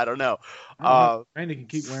going on there? I don't know. Randy can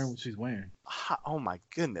keep wearing what she's wearing. Oh my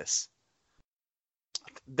goodness.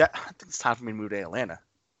 I think it's time for me to move to Atlanta.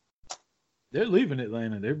 They're leaving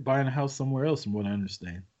Atlanta. They're buying a house somewhere else, from what I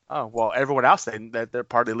understand. Oh well, everyone else saying that they're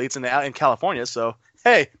part of the elites in California. So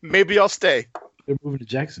hey, maybe I'll stay. They're moving to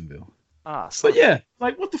Jacksonville. But yeah,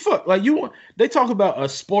 like what the fuck? Like they talk about a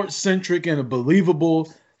sports centric and a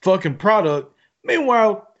believable fucking product.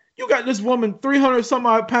 Meanwhile, you got this woman 300 some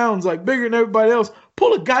odd pounds, like bigger than everybody else,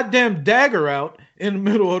 pull a goddamn dagger out in the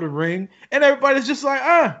middle of the ring, and everybody's just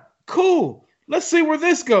like, cool. Let's see where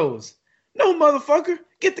this goes. No, motherfucker,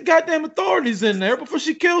 get the goddamn authorities in there before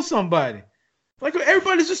she kills somebody. Like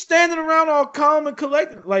everybody's just standing around all calm and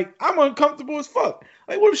collected. Like I'm uncomfortable as fuck.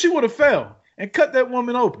 Like what if she would have fell and cut that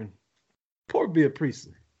woman open? Poor Bea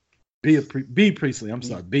Priestley. Bea Priestley. I'm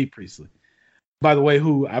sorry, Bea Priestley. By the way,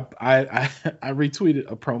 who I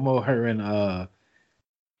retweeted a promo of her in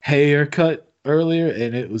haircut earlier,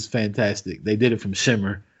 and it was fantastic. They did it from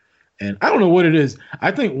Shimmer, and I don't know what it is.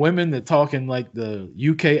 I think women that talk in like the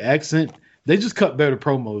UK accent, they just cut better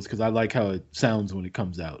promos because I like how it sounds when it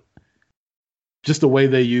comes out. Just the way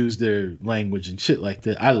they use their language and shit like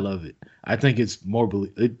that. I love it. I think it's more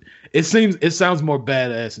it sounds more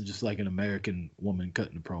badass than just like an American woman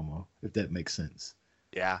cutting a promo, if that makes sense.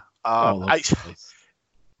 Yeah. You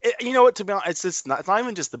know what? To be honest, it's not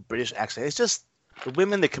even just the British accent. It's just the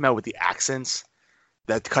women that come out with the accents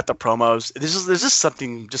that cut the promos. There's just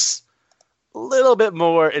something just a little bit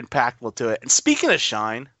more impactful to it. And speaking of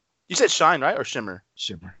Shine, you said Shine, right, or Shimmer?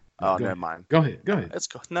 Shimmer. Oh, never mind. Go ahead. Let's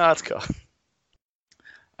go. No, let's go.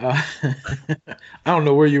 I don't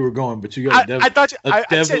know where you were going, but you got a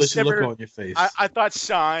devilish Shimmer, look on your face. I thought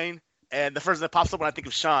Shine, and the first thing that pops up when I think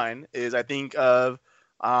of Shine is I think of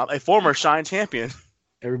a former Shine champion.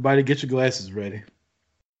 Everybody get your glasses ready.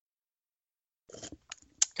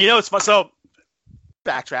 You know, it's fun. So,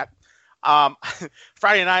 backtrack.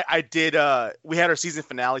 Friday night, we had our season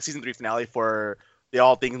 3 finale for the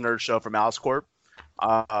All Things Nerd show from Alice Corp.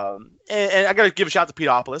 And I got to give a shout out to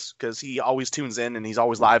Peteopolis because he always tunes in and he's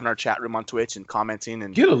always live in our chat room on Twitch and commenting.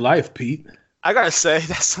 And get a life, Pete. I got to say,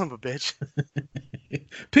 that son of a bitch.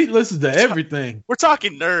 Pete listens to everything. We're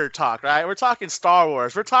talking nerd talk, right? We're talking Star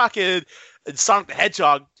Wars. We're talking Sonic the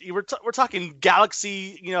Hedgehog. We're talking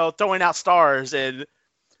Galaxy, throwing out stars. And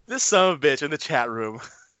this son of a bitch in the chat room.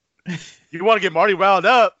 You want to get Marty wound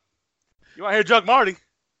up? You want to hear Jug Marty?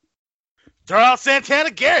 Throw out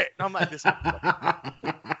Santana Garrett. And I'm like, this son of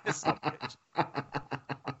a bitch.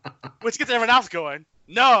 Which gets everyone else going.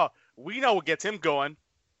 No, we know what gets him going.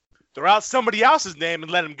 Throw out somebody else's name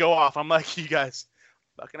and let him go off. I'm like, you guys,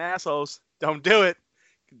 fucking assholes. Don't do it.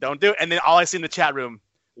 Don't do it. And then all I see in the chat room,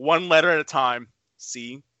 one letter at a time,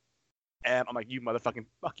 C. And I'm like, you motherfucking,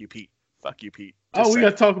 fuck you, Pete. Fuck you, Pete. We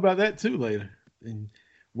got to talk about that too later. And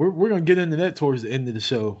we're going to get into that towards the end of the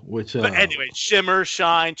show. But anyway, Shimmer,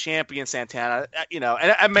 Shine, Champion, Santana, and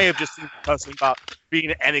I may have just seen posting about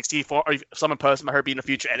being an NXT or someone posted about her being a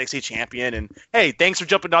future NXT champion. And hey, thanks for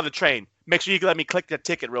jumping on the train. Make sure you can let me click that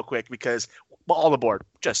ticket real quick because all aboard.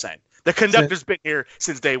 Just saying. The conductor's been here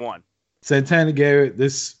since day one. Santana Garrett,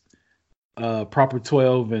 this Proper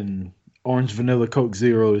 12 and Orange Vanilla Coke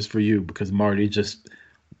Zero is for you because Marty just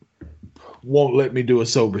won't let me do a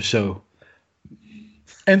sober show.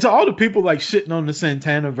 And to all the people like shitting on the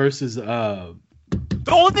Santana versus the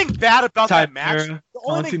only thing bad about that match,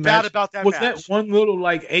 was that one little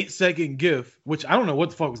like 8-second gif, which I don't know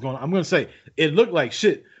what the fuck was going on. I'm gonna say it looked like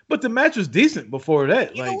shit, but the match was decent before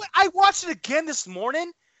that. You know what? I watched it again this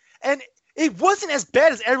morning, and it wasn't as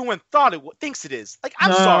bad as everyone thinks it is. Like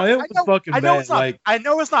I'm sorry, it was fucking bad. I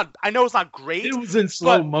know it's not great. It was in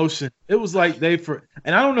slow motion. It was like and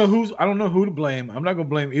I don't know who to blame. I'm not gonna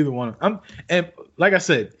blame either one. And like I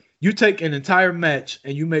said, you take an entire match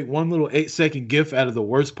and you make one little 8-second gif out of the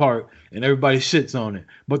worst part, and everybody shits on it.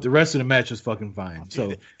 But the rest of the match was fucking fine.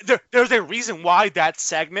 So there's a reason why that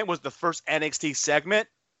segment was the first NXT segment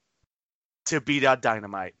to beat out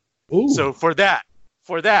Dynamite. Ooh. So for that,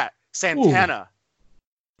 Santana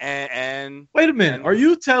and wait a minute, are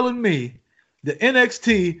you telling me the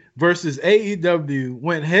NXT versus AEW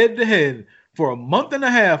went head to head for a month and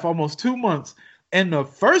a half, almost 2 months, and the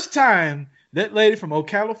first time that lady from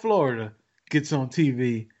Ocala, Florida gets on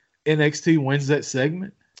TV, NXT wins that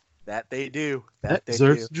segment? That they do. That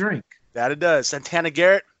deserves a drink. That it does. Santana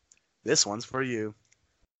Garrett, this one's for you.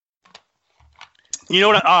 You know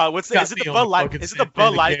what? Is it the Bud Light? Is it the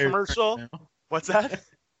Bud Light commercial? Right, what's that?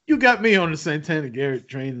 You got me on the Santana Garrett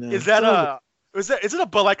train now. Is it a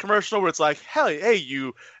Bud Light commercial where it's like, hey,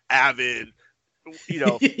 you avid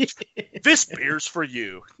This beer's for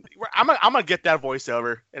you. I'm gonna get that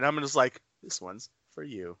voiceover, and I'm just like, this one's for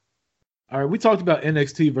you. All right, we talked about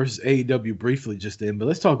NXT versus AEW briefly just then, but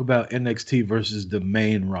let's talk about NXT versus the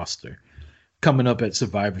main roster coming up at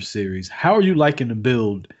Survivor Series. How are you liking the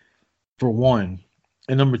build, for one?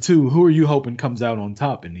 And number two, who are you hoping comes out on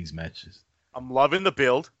top in these matches? I'm loving the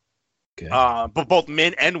build, Okay. but both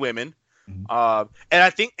men and women. Mhm. And I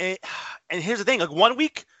think, and here's the thing: like 1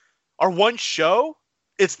 week or one show,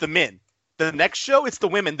 it's the men. The next show, it's the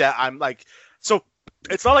women that I'm like. So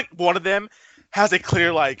it's not like one of them has a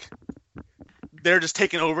clear like they're just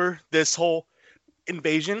taking over this whole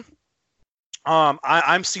invasion.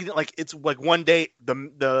 I'm seeing it like it's like one day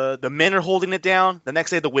the men are holding it down, the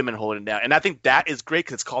next day the women are holding it down, and I think that is great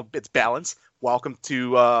because it's balance. Welcome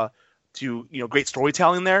to great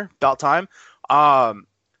storytelling there. About time.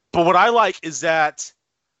 But what I like is that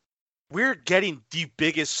we're getting the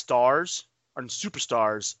biggest stars and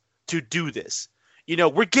superstars to do this.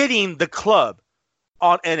 We're getting the Club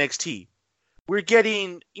on NXT. We're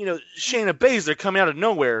getting Shayna Baszler coming out of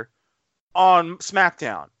nowhere on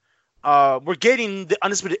SmackDown. We're getting the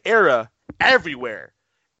Undisputed Era everywhere.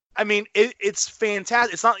 I mean, it's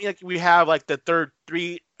fantastic. It's not like we have like the third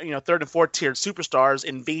and fourth tier superstars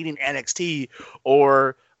invading NXT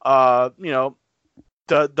or the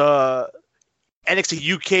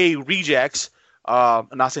NXT UK rejects. I'm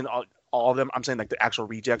not saying all of them. I'm saying like the actual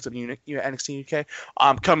rejects of NXT UK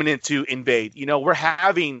coming in to invade. We're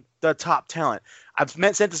having the top talent. I've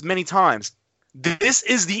said this many times. This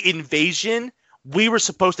is the invasion we were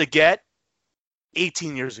supposed to get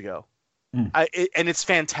 18 years ago. And it's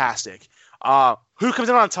fantastic. Who comes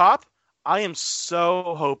in on top? I am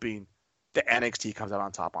so hoping that NXT comes out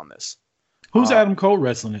on top on this. Who's Adam Cole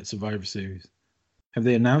wrestling at Survivor Series? Have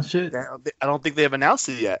they announced it? I don't think they have announced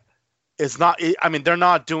it yet. It's not. I mean, they're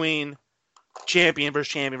not doing champion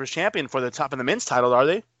versus champion for the top of the men's title, are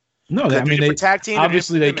they? No, they tag team.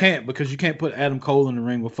 Obviously, they can't because you can't put Adam Cole in the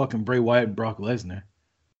ring with fucking Bray Wyatt and Brock Lesnar.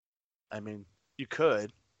 I mean, you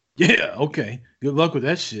could. Yeah. Okay. Good luck with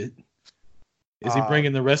that shit. Is he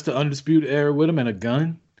bringing the rest of Undisputed Era with him and a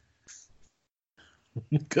gun?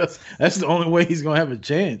 Because that's the only way he's gonna have a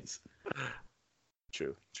chance.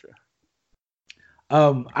 True.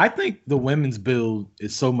 I think the women's build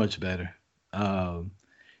is so much better,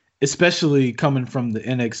 especially coming from the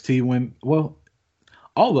NXT women. Well,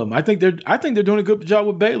 all of them. I think they're doing a good job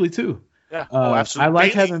with Bayley too. Yeah,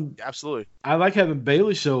 absolutely. I like having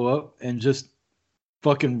Bayley show up and just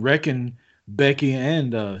fucking wrecking Becky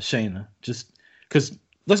and Shayna. Just because,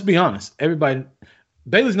 let's be honest,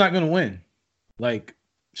 Bayley's not gonna win. Like,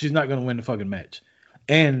 she's not gonna win the fucking match.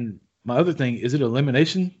 And my other thing, is it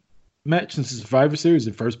elimination match since it's Survivor Series?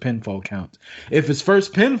 The first pinfall counts. If it's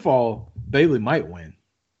first pinfall, Bayley might win.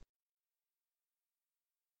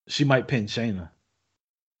 She might pin Shayna.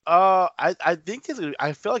 I think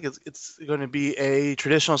I feel like it's going to be a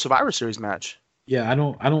traditional Survivor Series match. Yeah, I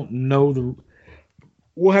don't know the.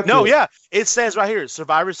 We'll have to. Yeah, it says right here,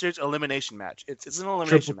 Survivor Series elimination match. It's an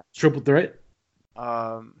elimination match. Triple threat.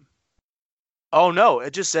 Oh no,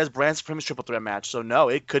 it just says Brand Supremacy triple threat match. So no,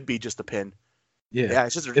 it could be just a pin. Yeah,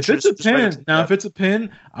 it's just if it's a pin. Now, if it's a pin,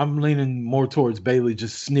 I'm leaning more towards Bayley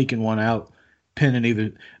just sneaking one out, pinning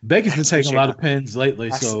either. Becky's been taking a lot of pins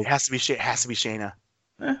lately, so it has to be Shayna.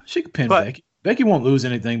 She can pin Becky. Becky won't lose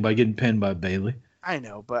anything by getting pinned by Bayley. I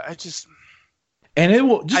know, but I just. And it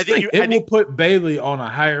will will put Bayley on a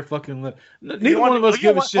higher fucking level. Neither one of us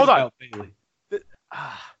give a shit about Bayley.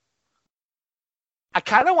 I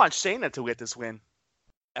kind of want Shayna to get this win,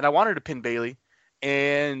 and I want her to pin Bayley.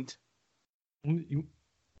 And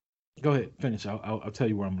go ahead, finish. I'll tell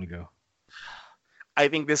you where I'm going to go. I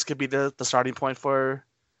think this could be the starting point for.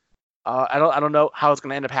 I don't know how it's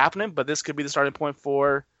going to end up happening, but this could be the starting point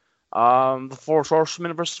for the Four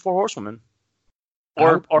Horsemen versus Four Horsewomen,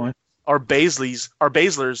 or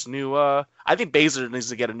Baszler's new. I think Baszler needs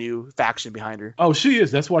to get a new faction behind her. Oh, she is.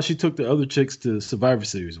 That's why she took the other chicks to Survivor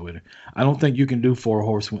Series with her. I don't think you can do Four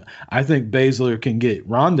Horsewomen. I think Baszler can get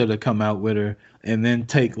Ronda to come out with her, and then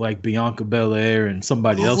take like Bianca Belair and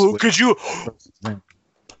somebody else. Could you?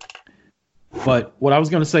 But what I was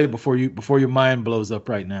going to say before your mind blows up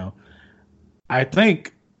right now, I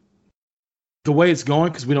think the way it's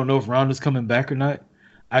going, because we don't know if Ronda's coming back or not,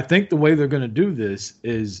 I think the way they're going to do this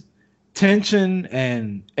is tension,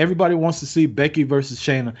 and everybody wants to see Becky versus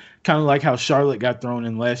Shayna, kind of like how Charlotte got thrown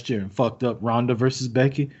in last year and fucked up Ronda versus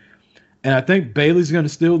Becky. And I think Bayley's going to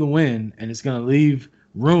steal the win, and it's going to leave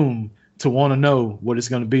room to want to know what it's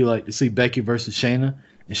going to be like to see Becky versus Shayna,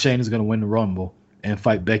 and Shayna's going to win the Rumble and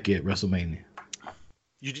fight Becky at WrestleMania.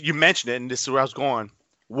 You mentioned it, and this is where I was going.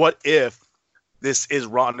 What if this is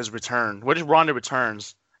Ronda's return. What if Ronda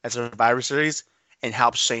returns at Survivor Series and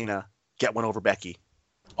helps Shayna get one over Becky?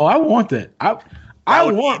 Oh, I want that.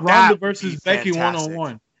 I want Ronda versus Becky fantastic.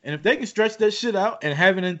 1-on-1. And if they can stretch that shit out and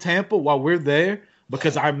have it in Tampa while we're there,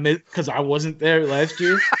 because I wasn't there last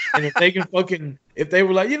year, and if they can if they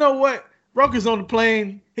were like, you know what, Broker's on the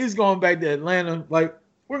plane, he's going back to Atlanta, like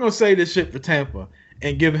we're gonna say this shit for Tampa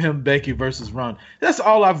and give him Becky versus Ronda. That's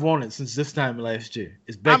all I've wanted since this time last year.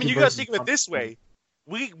 Is Becky? You gotta think of it this way: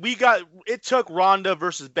 it took Ronda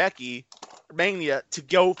versus Becky Mania to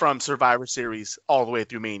go from Survivor Series all the way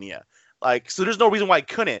through Mania. Like, so there's no reason why it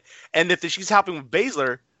couldn't. And if she's helping with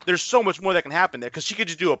Baszler, there's so much more that can happen there because she could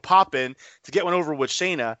just do a pop in to get one over with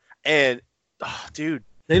Shayna. And, dude.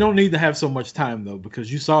 They don't need to have so much time, though,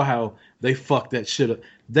 because you saw how they fucked that shit up.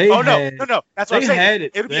 No. That's what I'm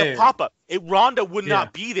saying. It would be a pop up. Ronda would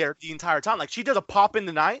not be there the entire time. Like, she does a pop in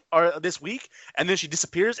tonight or this week, and then she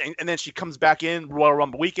disappears, and then she comes back in Royal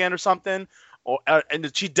Rumble weekend or something.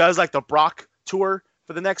 And she does, like, the Brock tour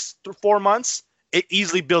for the next 4 months. It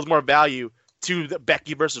easily builds more value to the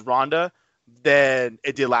Becky versus Ronda than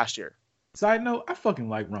it did last year. Side note, I fucking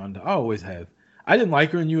like Ronda. I always have. I didn't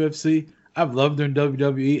like her in UFC. I've loved her in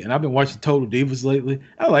WWE, and I've been watching Total Divas lately.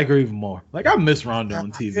 I like her even more. Like, I miss Ronda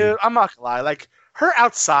on TV. Dude, I'm not gonna lie. Like, her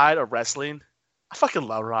outside of wrestling, I fucking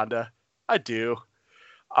love Ronda. I do.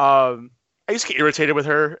 I used to get irritated with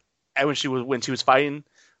her when she was fighting.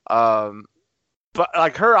 But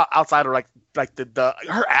like her outside of like the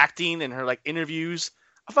her acting and her like interviews,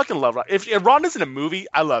 I fucking love Ronda. If Ronda's in a movie,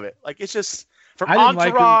 I love it. Like, it's just from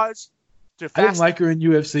Entourage to Fast. I didn't like her in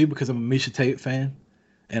UFC because I'm a Misha Tate fan,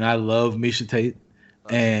 and I love Misha Tate.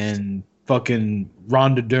 And fucking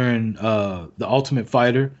Ronda during the Ultimate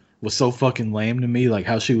Fighter was so fucking lame to me, like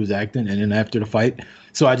how she was acting, and then after the fight,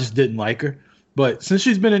 so I just didn't like her. But since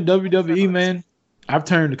she's been in WWE, man, I've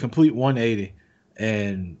turned a complete 180,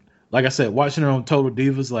 and like I said, watching her on Total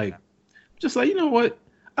Divas, like, just like, you know what?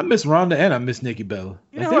 I miss Ronda and I miss Nikki Bella.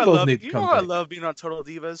 You know who I love being on Total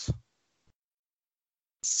Divas?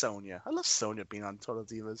 Sonya. I love Sonya being on Total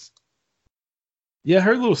Divas. Yeah,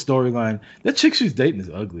 her little storyline. That chick she's dating is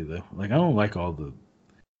ugly, though. Like, I don't like all the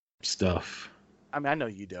stuff. I mean, I know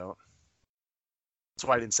you don't. That's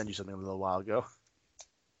why I didn't send you something a little while ago.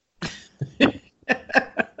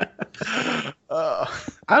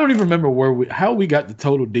 I don't even remember how we got the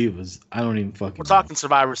Total Divas. I don't even fucking. We're talking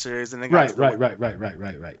Survivor Series, and then right.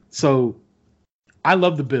 So, I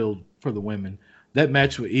love the build for the women. That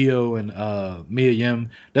match with Io and Mia Yim.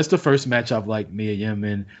 That's the first match I've liked Mia Yim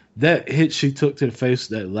in. That hit she took to the face,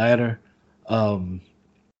 that ladder.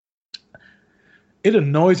 It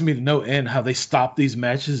annoys me to no end how they stop these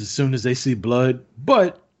matches as soon as they see blood.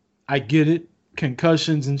 But I get it.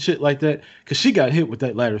 Concussions and shit like that, because she got hit with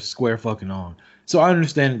that ladder square fucking on. So I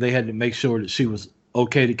understand that they had to make sure that she was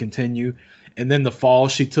okay to continue. And then the fall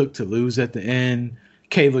she took to lose at the end,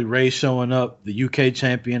 Kaylee Ray showing up, the UK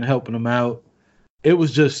champion helping them out. It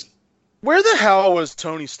was just... Where the hell was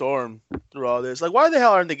Toni Storm through all this? Like, why the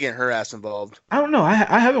hell aren't they getting her ass involved? I don't know. I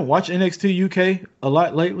haven't watched NXT UK a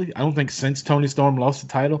lot lately. I don't think since Toni Storm lost the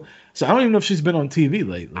title. So I don't even know if she's been on TV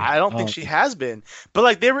lately. I don't think she has been. But,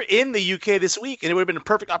 like, they were in the UK this week, and it would have been a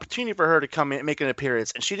perfect opportunity for her to come in and make an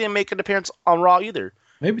appearance. And she didn't make an appearance on Raw either.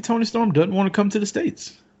 Maybe Toni Storm doesn't want to come to the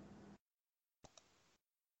States.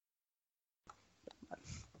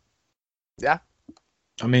 Yeah.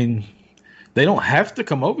 I mean... They don't have to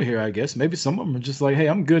come over here, I guess. Maybe some of them are just like, hey,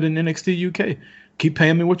 I'm good in NXT UK. Keep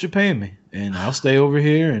paying me what you're paying me. And I'll stay over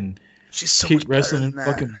here and keep wrestling in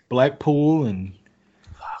fucking Blackpool. And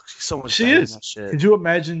she's so much she better is. than that shit. Could you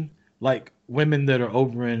imagine, like, women that are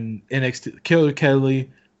over in NXT? Killer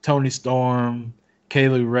Kelly, Toni Storm,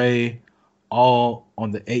 Kaylee Ray, all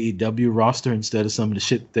on the AEW roster instead of some of the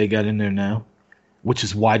shit they got in there now, which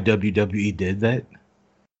is why WWE did that.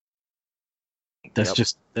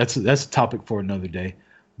 That's a topic for another day.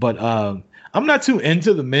 But I'm not too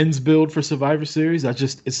into the men's build for Survivor Series.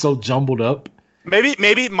 It's so jumbled up. Maybe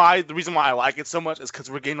the reason why I like it so much is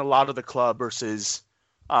because we're getting a lot of the club versus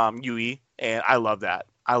UE, and I love that.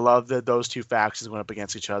 I love that those two factions went up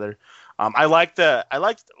against each other. I like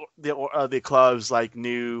the club's like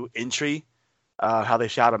new entry, how they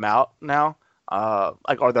shout them out now,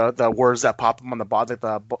 or the words that pop them on the bottom,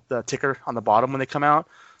 like the ticker on the bottom when they come out.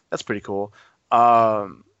 That's pretty cool. I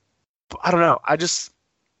don't know.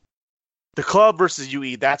 The club versus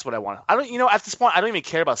UE. That's what I want. I don't. At this point, I don't even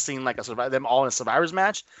care about seeing like them all in a Survivors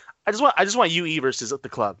match. I just want UE versus the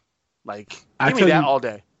club. Like, give me that all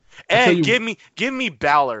day. And give me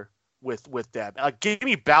Balor with them. Like, give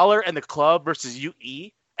me Balor and the club versus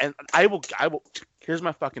UE, and I will. Here's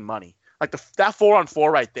my fucking money. Like that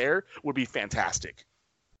 4-on-4 right there would be fantastic.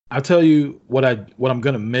 I'll tell you what I'm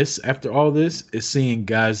gonna miss after all this is seeing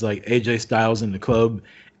guys like AJ Styles in the club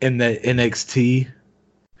in that NXT.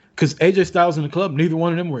 Because AJ Styles in the club, neither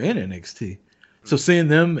one of them were in NXT. So seeing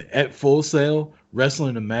them at Full Sail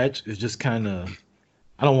wrestling a match is just kind of,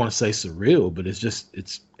 I don't want to say surreal, but it's just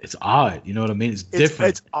it's odd. You know what I mean? It's different.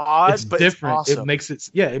 It's odd, it's but different. It's awesome.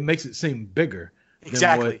 It makes it seem bigger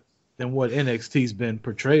than what NXT's been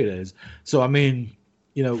portrayed as. So I mean,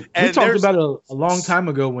 you know, we talked about it a long time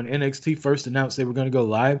ago when NXT first announced they were going to go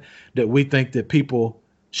live, that we think that people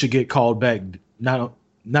should get called back, not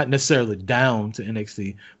necessarily down to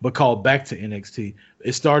NXT, but called back to NXT.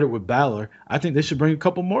 It started with Balor. I think they should bring a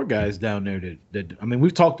couple more guys down there. That I mean,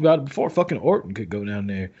 we've talked about it before. Fucking Orton could go down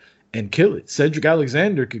there and kill it. Cedric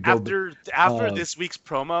Alexander could go. After this week's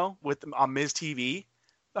promo with on Miz TV,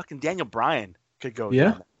 fucking Daniel Bryan could go. Yeah.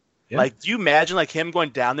 Down there. Yeah. Like, do you imagine like him going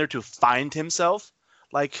down there to find himself?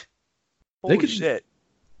 Like, holy shit.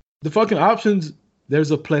 The fucking options.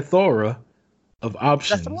 There's a plethora of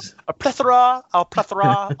options. A plethora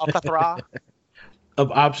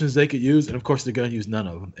of options they could use, and of course they're gonna use none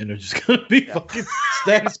of them, and they're just gonna be fucking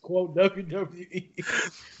status quo WWE.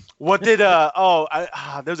 What did there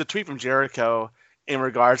was a tweet from Jericho in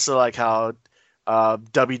regards to like how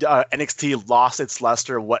NXT lost its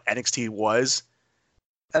luster of what NXT was,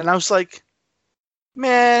 and I was like,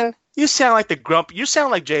 man, you sound like you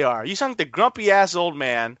sound like JR. You sound like the grumpy ass old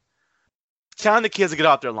man telling the kids to get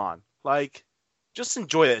off their lawn. Like, just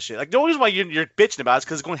enjoy that shit. Like, the only reason why you're bitching about it is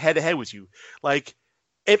because it's going head to head with you. Like,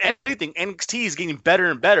 if anything, NXT is getting better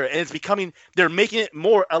and better, and they're making it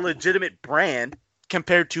more a legitimate brand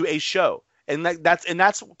compared to a show. And that's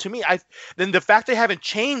to me, then the fact they haven't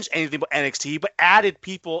changed anything about NXT, but added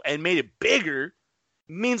people and made it bigger,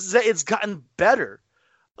 means that it's gotten better.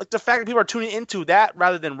 Like, the fact that people are tuning into that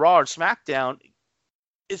rather than Raw or SmackDown,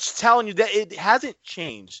 it's telling you that it hasn't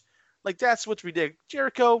changed. Like, that's what's ridiculous.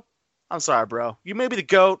 Jericho, I'm sorry, bro. You may be the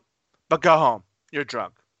GOAT, but go home. You're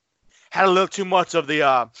drunk. Had a little too much of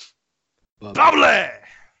the bubbly.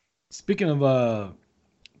 Speaking of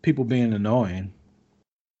people being annoying,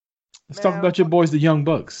 let's talk about your boys, the Young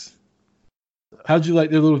Bucks. How'd you like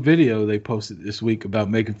their little video they posted this week about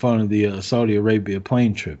making fun of the Saudi Arabia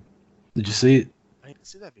plane trip? Did you see it? I didn't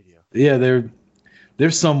see that video. Yeah,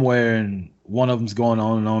 they're somewhere, and one of them's going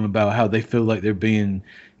on and on about how they feel like they're being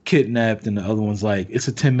kidnapped, and the other one's like, it's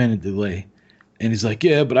a 10-minute delay. And he's like,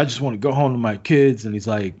 yeah, but I just want to go home to my kids. And he's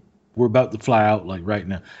like, we're about to fly out like right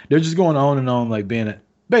now. They're just going on and on, like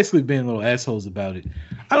basically being little assholes about it.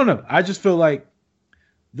 I don't know. I just feel like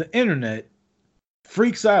the internet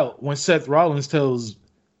freaks out when Seth Rollins tells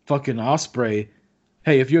fucking Ospreay,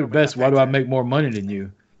 hey, if you're the best, why do I make more money than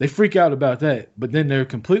you? They freak out about that. But then they're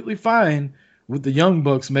completely fine with the Young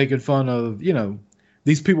Bucks making fun of, you know,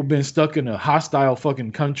 these people being stuck in a hostile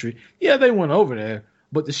fucking country. Yeah, they went over there,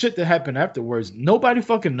 but the shit that happened afterwards, nobody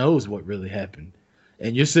fucking knows what really happened.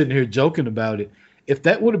 And you're sitting here joking about it. If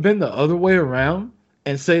that would have been the other way around,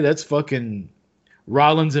 and say that's fucking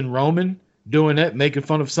Rollins and Roman doing that, making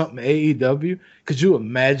fun of something AEW, could you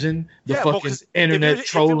imagine the fucking internet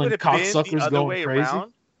trolling cocksuckers going crazy?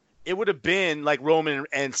 Around, it would have been like Roman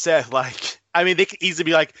and Seth. Like, I mean, they could easily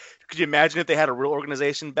be like, could you imagine if they had a real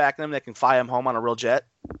organization backing them that can fly them home on a real jet?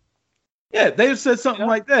 Yeah, they have said something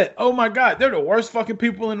like that. Oh my God, they're the worst fucking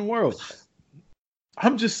people in the world.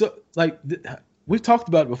 I'm just so, like, we've talked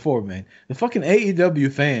about it before, man. The fucking AEW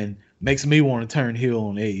fan makes me want to turn heel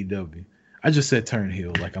on AEW. I just said turn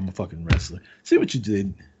heel like I'm a fucking wrestler. See what you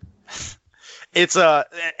did. It's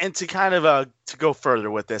and to kind of to go further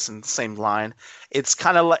with this in the same line, it's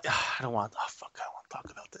kind of like I don't want to talk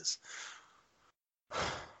about this.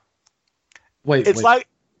 Wait.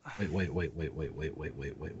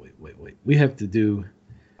 We have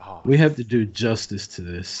to do justice to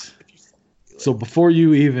this. So before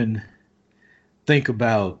you even think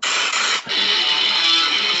about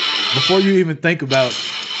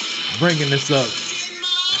bringing this up,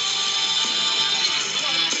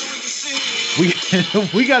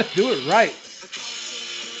 we got to do it right.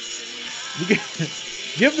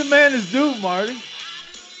 Give the man his due, Marty.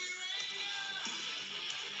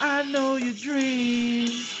 I know your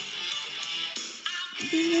dreams.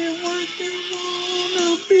 Being what you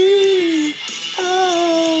wanna be.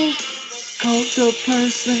 Oh, cult of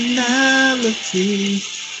personality.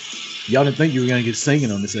 Y'all didn't think you were gonna get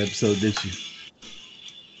singing on this episode, did you?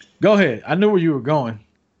 Go ahead. I knew where you were going.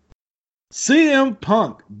 CM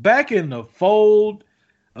Punk back in the fold.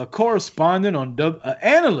 A correspondent on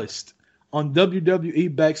analyst on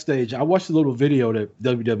WWE backstage, I watched a little video that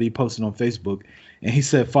WWE posted on Facebook, and he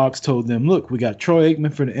said Fox told them, look, we got Troy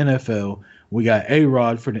Aikman for the NFL, we got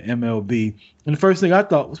A-Rod for the MLB. And the first thing I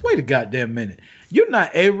thought was, wait a goddamn minute. You're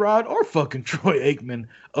not A-Rod or fucking Troy Aikman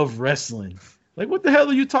of wrestling. Like, what the hell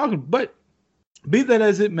are you talking? But be that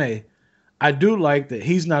as it may, I do like that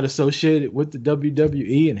he's not associated with the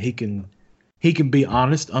WWE, and he can be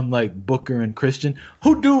honest, unlike Booker and Christian,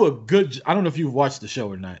 who do a good. I don't know if you've watched the show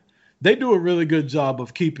or not. They do a really good job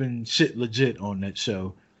of keeping shit legit on that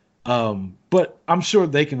show. But I'm sure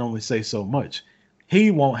they can only say so much. He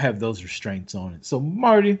won't have those restraints on it. So,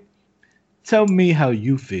 Marty, tell me how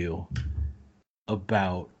you feel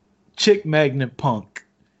about Chick Magnet Punk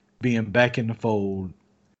being back in the fold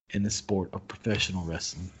in the sport of professional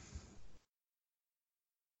wrestling.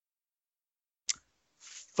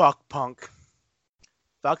 Fuck Punk.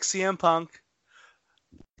 Fuck CM Punk.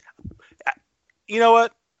 You know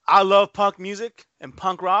what? I love punk music and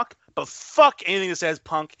punk rock, but fuck anything that says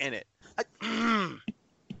punk in it.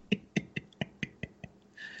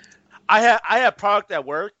 I have product at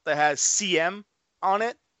work that has CM on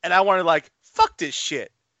it, and I wanted like, fuck this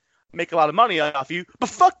shit. Make a lot of money off you, but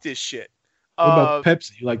fuck this shit. What about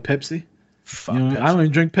Pepsi? You like Pepsi? Fuck Pepsi. I don't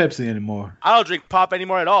even drink Pepsi anymore. I don't drink pop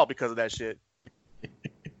anymore at all because of that shit.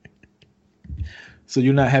 So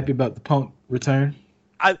you're not happy about the Punk return?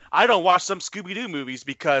 I don't watch some Scooby-Doo movies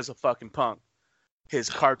because of fucking Punk. His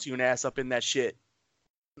cartoon ass up in that shit.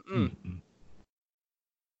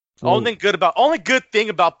 Only good thing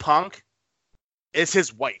about Punk is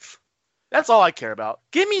his wife. That's all I care about.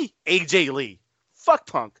 Give me AJ Lee. Fuck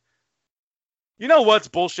Punk. You know what's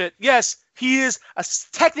bullshit? Yes, he is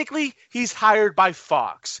technically he's hired by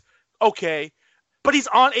Fox. Okay. But he's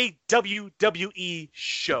on a WWE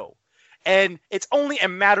show. And it's only a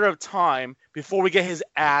matter of time before we get his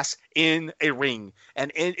ass in a ring.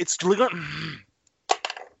 And it's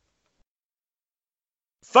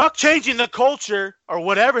fuck changing the culture or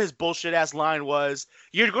whatever his bullshit ass line was.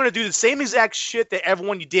 You're going to do the same exact shit that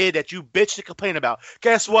everyone you did that you bitched and complained about.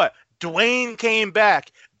 Guess what? Dwayne came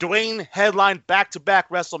back. Dwayne headlined back-to-back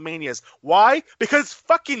WrestleManias. Why? Because it's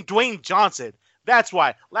fucking Dwayne Johnson. That's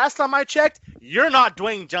why. Last time I checked, you're not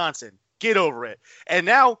Dwayne Johnson. Get over it. And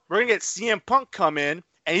now we're going to get CM Punk come in,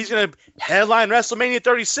 and he's going to headline WrestleMania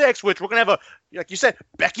 36, which we're going to have like you said,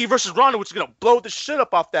 Becky versus Ronda, which is going to blow the shit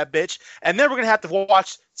up off that bitch. And then we're going to have to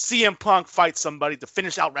watch CM Punk fight somebody to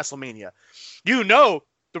finish out WrestleMania. You know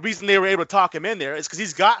the reason they were able to talk him in there is because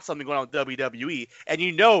he's got something going on with WWE. And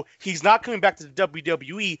you know he's not coming back to the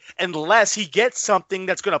WWE unless he gets something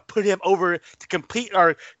that's going to put him over to complete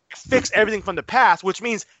or fix everything from the past, which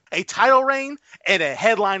means a title reign and a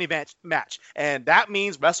headline event match. And that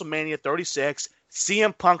means WrestleMania 36,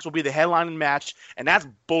 CM Punk will be the headlining match, and that's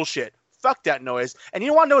bullshit. Fuck that noise. And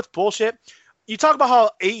you want to know what's bullshit? You talk about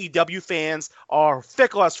how AEW fans are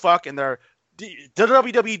fickle as fuck, and the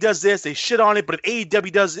WWE does this, they shit on it, but if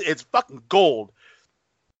AEW does it, it's fucking gold.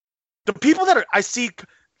 The people that I see,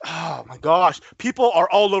 oh my gosh, people are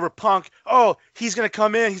all over Punk. Oh, he's going to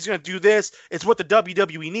come in, he's going to do this. It's what the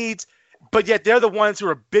WWE needs. But yet they're the ones who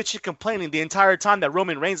are bitching, complaining the entire time that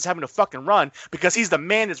Roman Reigns is having to fucking run because he's the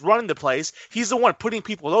man that's running the place. He's the one putting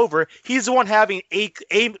people over. He's the one having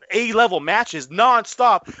A-level matches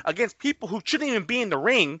nonstop against people who shouldn't even be in the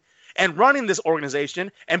ring and running this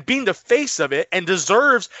organization and being the face of it and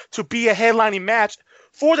deserves to be a headlining match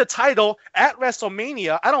for the title at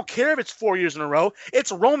WrestleMania. I don't care if it's 4 years in a row.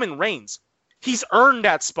 It's Roman Reigns. He's earned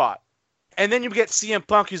that spot. And then you get CM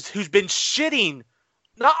Punk who's been shitting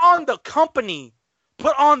not on the company,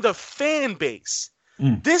 but on the fan base.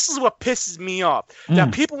 This is what pisses me off.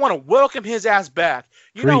 That people want to welcome his ass back.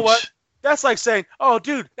 You know what? That's like saying, oh,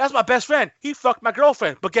 dude, that's my best friend. He fucked my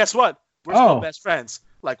girlfriend. But guess what? We're still best friends.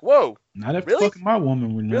 Like, whoa. Not after fucking my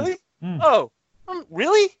woman. Really? Oh,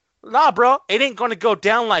 really? Nah, bro. It ain't going to go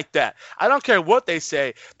down like that. I don't care what they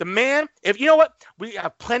say. The man, if you know what? We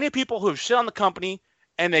have plenty of people who have shit on the company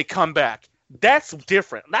and they come back. That's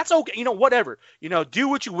different. That's okay. You know, whatever. You know, do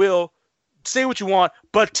what you will. Say what you want.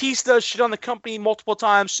 Batista shit on the company multiple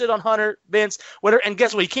times. Shit on Hunter, Vince, whatever. And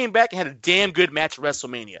guess what? He came back and had a damn good match at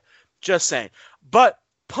WrestleMania. Just saying. But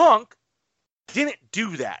Punk didn't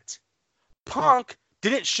do that. Punk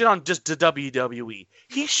didn't shit on just the WWE.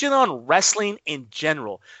 He shit on wrestling in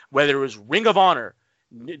general. Whether it was Ring of Honor,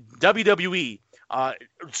 WWE,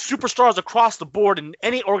 superstars across the board in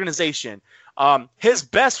any organization. His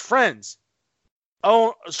best friends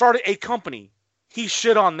started a company. He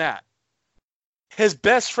shit on that. His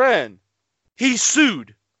best friend, he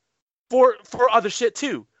sued for other shit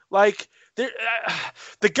too. Like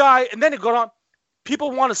the guy, and then it got on.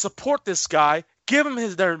 People want to support this guy, give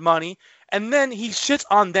him their money, and then he shits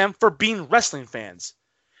on them for being wrestling fans.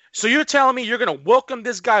 So you're telling me you're going to welcome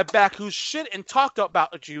this guy back who's shit and talked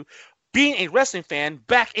about you being a wrestling fan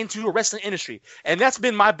back into a wrestling industry. And that's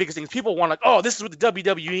been my biggest thing. People want this is what the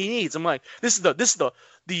WWE needs. I'm like, this is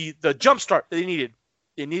the jump start that they needed.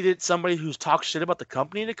 They needed somebody who's talked shit about the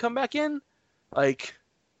company to come back in. Like,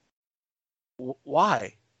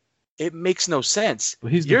 why? It makes no sense.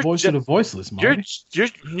 But he's the voice of the voiceless, Marty.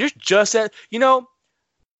 You're just at,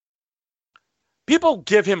 people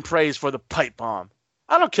give him praise for the pipe bomb.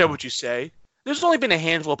 I don't care what you say. There's only been a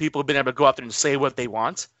handful of people who've been able to go out there and say what they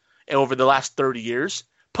want over the last 30 years.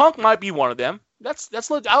 Punk might be one of them.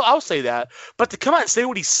 I'll say that. But to come out and say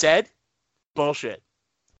what he said, bullshit.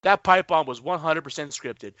 That pipe bomb was 100%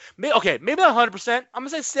 scripted. Maybe not 100%. I'm gonna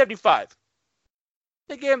say 75.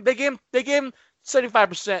 They gave him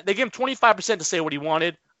 75%. They gave him 25% to say what he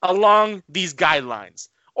wanted along these guidelines.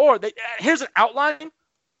 Or here's an outline.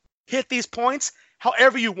 Hit these points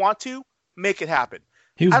however you want to. Make it happen.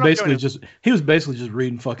 He was basically just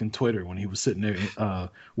reading fucking Twitter when he was sitting there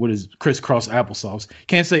with his crisscross applesauce.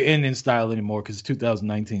 Can't say Indian style anymore because it's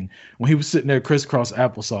 2019. When he was sitting there crisscross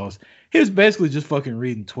applesauce, he was basically just fucking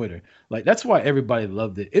reading Twitter. Like, that's why everybody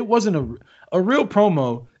loved it. It wasn't a real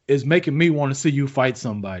promo is making me want to see you fight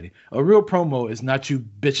somebody. A real promo is not you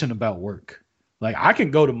bitching about work. Like, I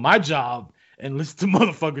can go to my job and listen to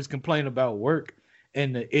motherfuckers complain about work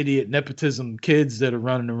and the idiot nepotism kids that are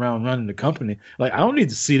running around running the company. Like, I don't need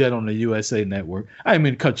to see that on the USA Network. I didn't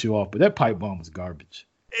mean to cut you off, but that pipe bomb was garbage.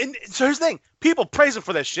 And so here's the thing. People praise him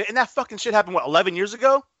for that shit, and that fucking shit happened, 11 years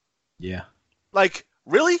ago? Yeah. Like,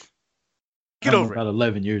 really? Get over it. About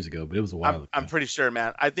 11 years ago, but it was a while ago. I'm pretty sure,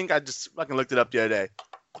 man. I think I just fucking looked it up the other day.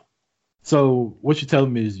 So what you're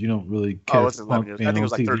telling me is you don't really care. Oh, it wasn't 11 years. I think it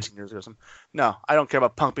was like 13 years ago or something. No, I don't care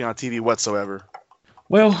about Punk being on TV whatsoever.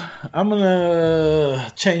 Well, I'm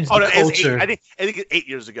gonna change the culture. I think it's 8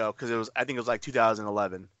 years ago because I think it was like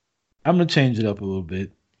 2011. I'm gonna change it up a little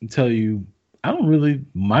bit and tell you I don't really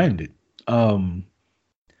mind it.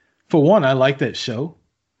 For one, I like that show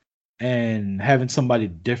and having somebody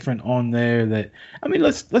different on there. That, I mean,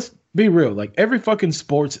 let's be real. Like, every fucking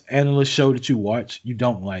sports analyst show that you watch, you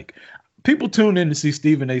don't like. People tune in to see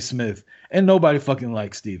Stephen A. Smith, and nobody fucking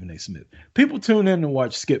likes Stephen A. Smith. People tune in to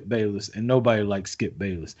watch Skip Bayless, and nobody likes Skip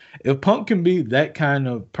Bayless. If Punk can be that kind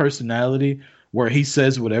of personality where he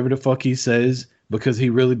says whatever the fuck he says because he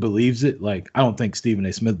really believes it, like, I don't think Stephen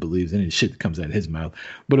A. Smith believes any shit that comes out of his mouth.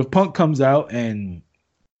 But if Punk comes out and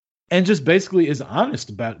just basically is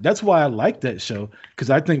honest about it, that's why I like that show,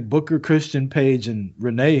 because I think Booker, Christian, Paige, and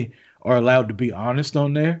Renee are allowed to be honest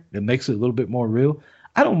on there. That makes it a little bit more real.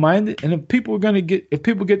 I don't mind it. And if people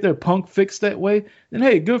get their Punk fixed that way, then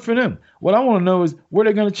hey, good for them. What I want to know is where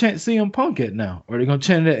they're going to chant CM Punk at now. Are they going to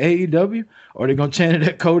chant it at AEW? Or are they going to chant it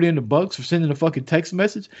at Cody and the Bucks for sending a fucking text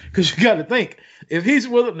message? Because you got to think, if he's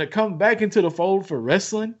willing to come back into the fold for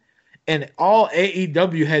wrestling, and all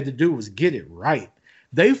AEW had to do was get it right,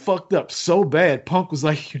 they fucked up so bad. Punk was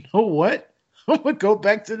like, you know what? I'm going to go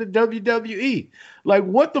back to the WWE. Like,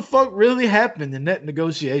 what the fuck really happened in that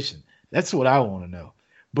negotiation? That's what I want to know.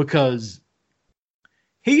 Because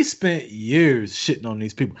he spent years shitting on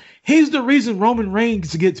these people. He's the reason Roman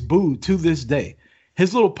Reigns gets booed to this day.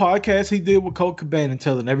 His little podcast he did with Colt Cabana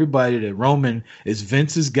telling everybody that Roman is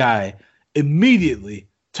Vince's guy immediately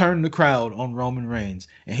turned the crowd on Roman Reigns,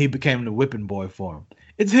 and he became the whipping boy for him.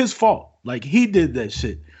 It's his fault. Like, he did that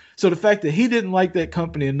shit. So the fact that he didn't like that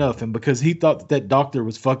company enough, and because he thought that doctor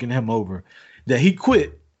was fucking him over, that he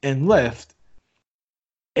quit and left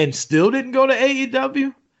and still didn't go to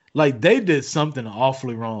AEW, like, they did something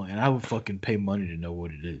awfully wrong, and I would fucking pay money to know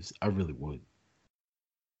what it is. I really would.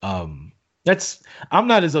 I'm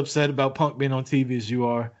not as upset about Punk being on TV as you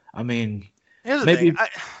are. I mean, maybe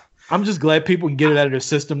I'm just glad people can get it out of their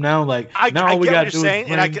system now. Like, now all we got to do is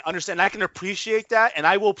and I can understand, I can appreciate that, and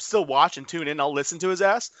I will still watch and tune in. I'll listen to his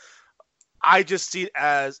ass. I just see it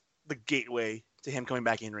as the gateway to him coming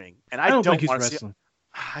back in ring, and I don't think he's want to wrestling.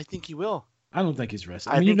 I think he will. I don't think he's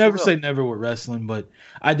wrestling. I mean, you never say never with wrestling, but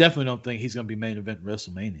I definitely don't think he's going to be main event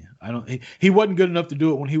WrestleMania. He wasn't good enough to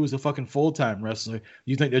do it when he was a fucking full-time wrestler.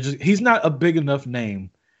 You think he's not a big enough name.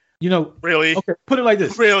 You know, really? Okay, put it like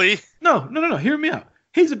this. Really? No. Hear me out.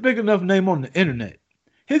 He's a big enough name on the internet.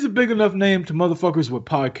 He's a big enough name to motherfuckers with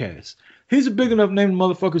podcasts. He's a big enough name to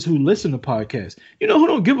motherfuckers who listen to podcasts. You know who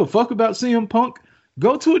don't give a fuck about CM Punk?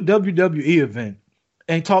 Go to a WWE event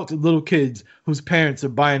and talk to little kids whose parents are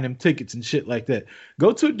buying them tickets and shit like that.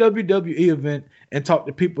 Go to a WWE event and talk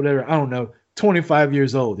to people that are, I don't know, 25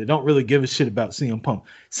 years old that don't really give a shit about CM Punk.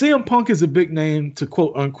 CM Punk is a big name to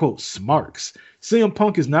quote unquote smarks. CM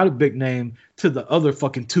Punk is not a big name to the other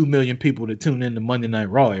fucking 2 million people that tune in to Monday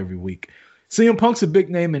Night Raw every week. CM Punk's a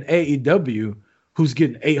big name in AEW who's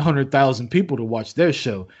getting 800,000 people to watch their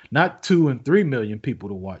show, not 2 and 3 million people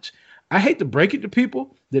to watch. I hate to break it to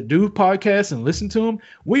people that do podcasts and listen to them.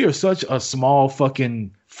 We are such a small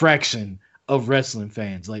fucking fraction of wrestling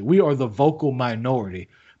fans. Like, we are the vocal minority.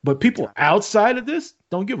 But people outside of this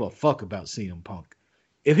don't give a fuck about CM Punk.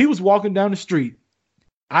 If he was walking down the street,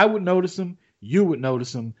 I would notice him. You would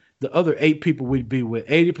notice him. The other 8 people we'd be with,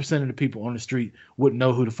 80% of the people on the street wouldn't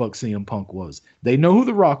know who the fuck CM Punk was. They know who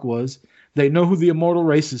The Rock was. They know who the Immortal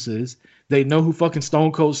Racist is. They know who fucking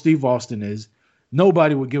Stone Cold Steve Austin is.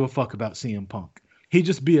 Nobody would give a fuck about CM Punk. He'd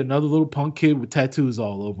just be another little punk kid with tattoos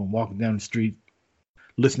all over him, walking down the street,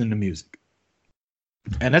 listening to music.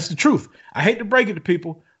 And that's the truth. I hate to break it to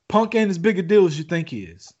people. Punk ain't as big a deal as you think he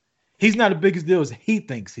is. He's not as big a deal as he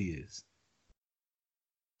thinks he is.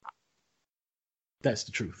 That's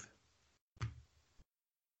the truth.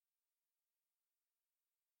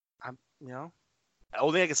 The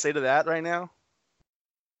only thing I can say to that right now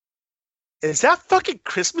is that fucking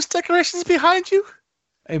Christmas decorations behind you?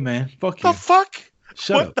 Hey, man, fuck you. The fuck?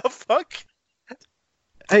 Shut what up. The fuck?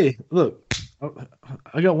 Hey, look,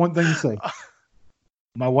 I got one thing to say.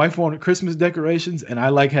 My wife wanted Christmas decorations, and I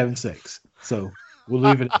like having sex. So we'll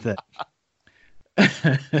leave it at that.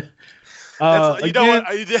 You know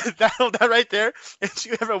what? You did that right there. Did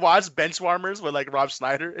you ever watch Benchwarmers with like Rob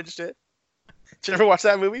Schneider and shit? Did you ever watch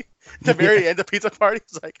that movie? The very end of Pizza Party,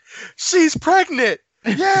 it's like, she's pregnant.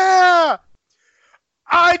 Yeah,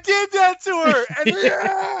 I did that to her, and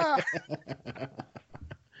yeah.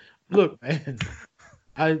 Look, man,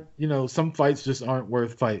 some fights just aren't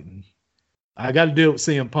worth fighting. I got to deal with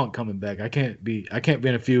CM Punk coming back. I can't be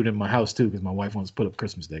in a feud in my house too because my wife wants to put up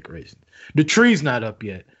Christmas decorations. The tree's not up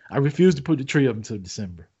yet. I refuse to put the tree up until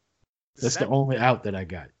December. That's the only out that I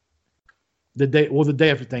got. The day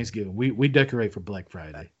after Thanksgiving. We decorate for Black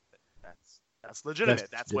Friday. That's legitimate.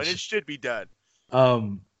 That's when it should be done.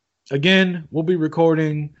 Again, we'll be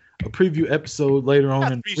recording a preview episode later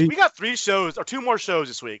on in the week. We got 3 shows or 2 more shows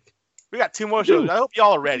this week. We got 2 more shows. I hope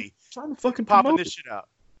y'all are ready. Trying to fucking popping this shit out.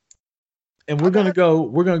 And we're gonna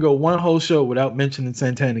go one whole show without mentioning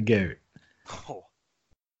Santana Garrett. Oh.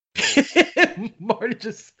 Marty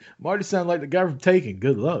sounded like the guy from Taken.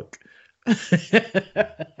 Good luck.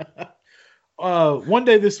 One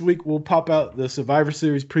day this week we'll pop out the Survivor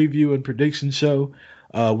Series preview and prediction show.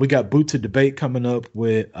 We got Boot to Debate coming up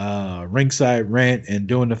with Ringside Rant and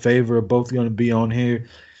Doing a Favor are both going to be on here.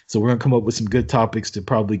 So we're going to come up with some good topics to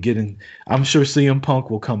probably get in. I'm sure CM Punk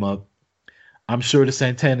will come up. I'm sure the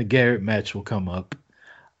Santana Garrett match will come up.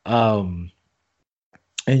 And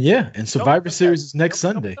Survivor Series is next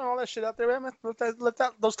Sunday. All that shit out there, man. Let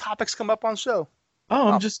those topics come up on show.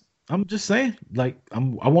 Oh, I'm just saying, like, I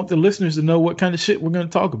want the listeners to know what kind of shit we're going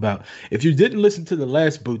to talk about. If you didn't listen to the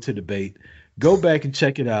last Boot to Debate, go back and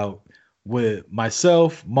check it out with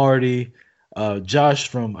myself, Marty, Josh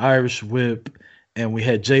from Irish Whip, and we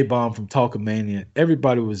had J-Bomb from Talkamania.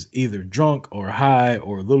 Everybody was either drunk or high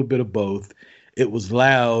or a little bit of both. It was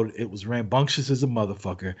loud, it was rambunctious as a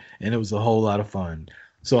motherfucker, and it was a whole lot of fun.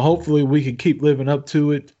 So hopefully we can keep living up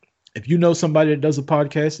to it. If you know somebody that does a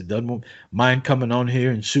podcast that doesn't mind coming on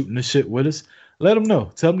here and shooting the shit with us, let them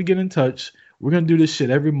know. Tell them to get in touch. We're going to do this shit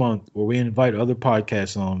every month where we invite other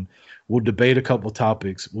podcasts on. We'll debate a couple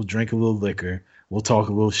topics. We'll drink a little liquor. We'll talk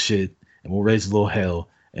a little shit. And we'll raise a little hell.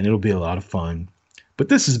 And it'll be a lot of fun. But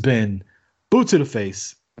this has been Boot to the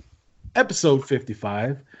Face, episode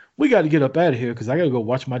 55. We got to get up out of here because I got to go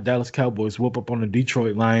watch my Dallas Cowboys whoop up on the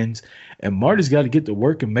Detroit Lions. And Marty's got to get to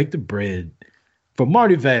work and make the bread. For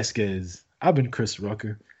Marty Vasquez, I've been Chris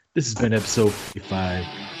Rucker. This has been episode 55.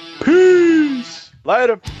 Peace.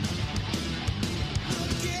 Later.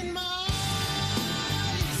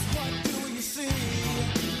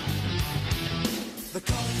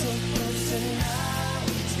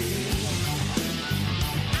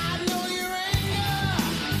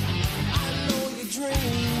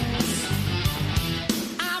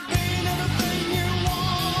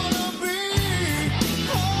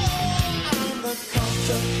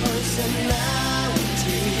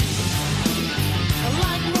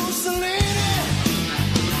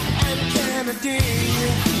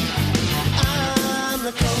 I'm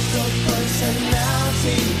the cult of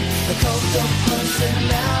personality, the cult of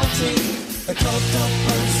personality, the cult of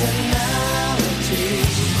personality.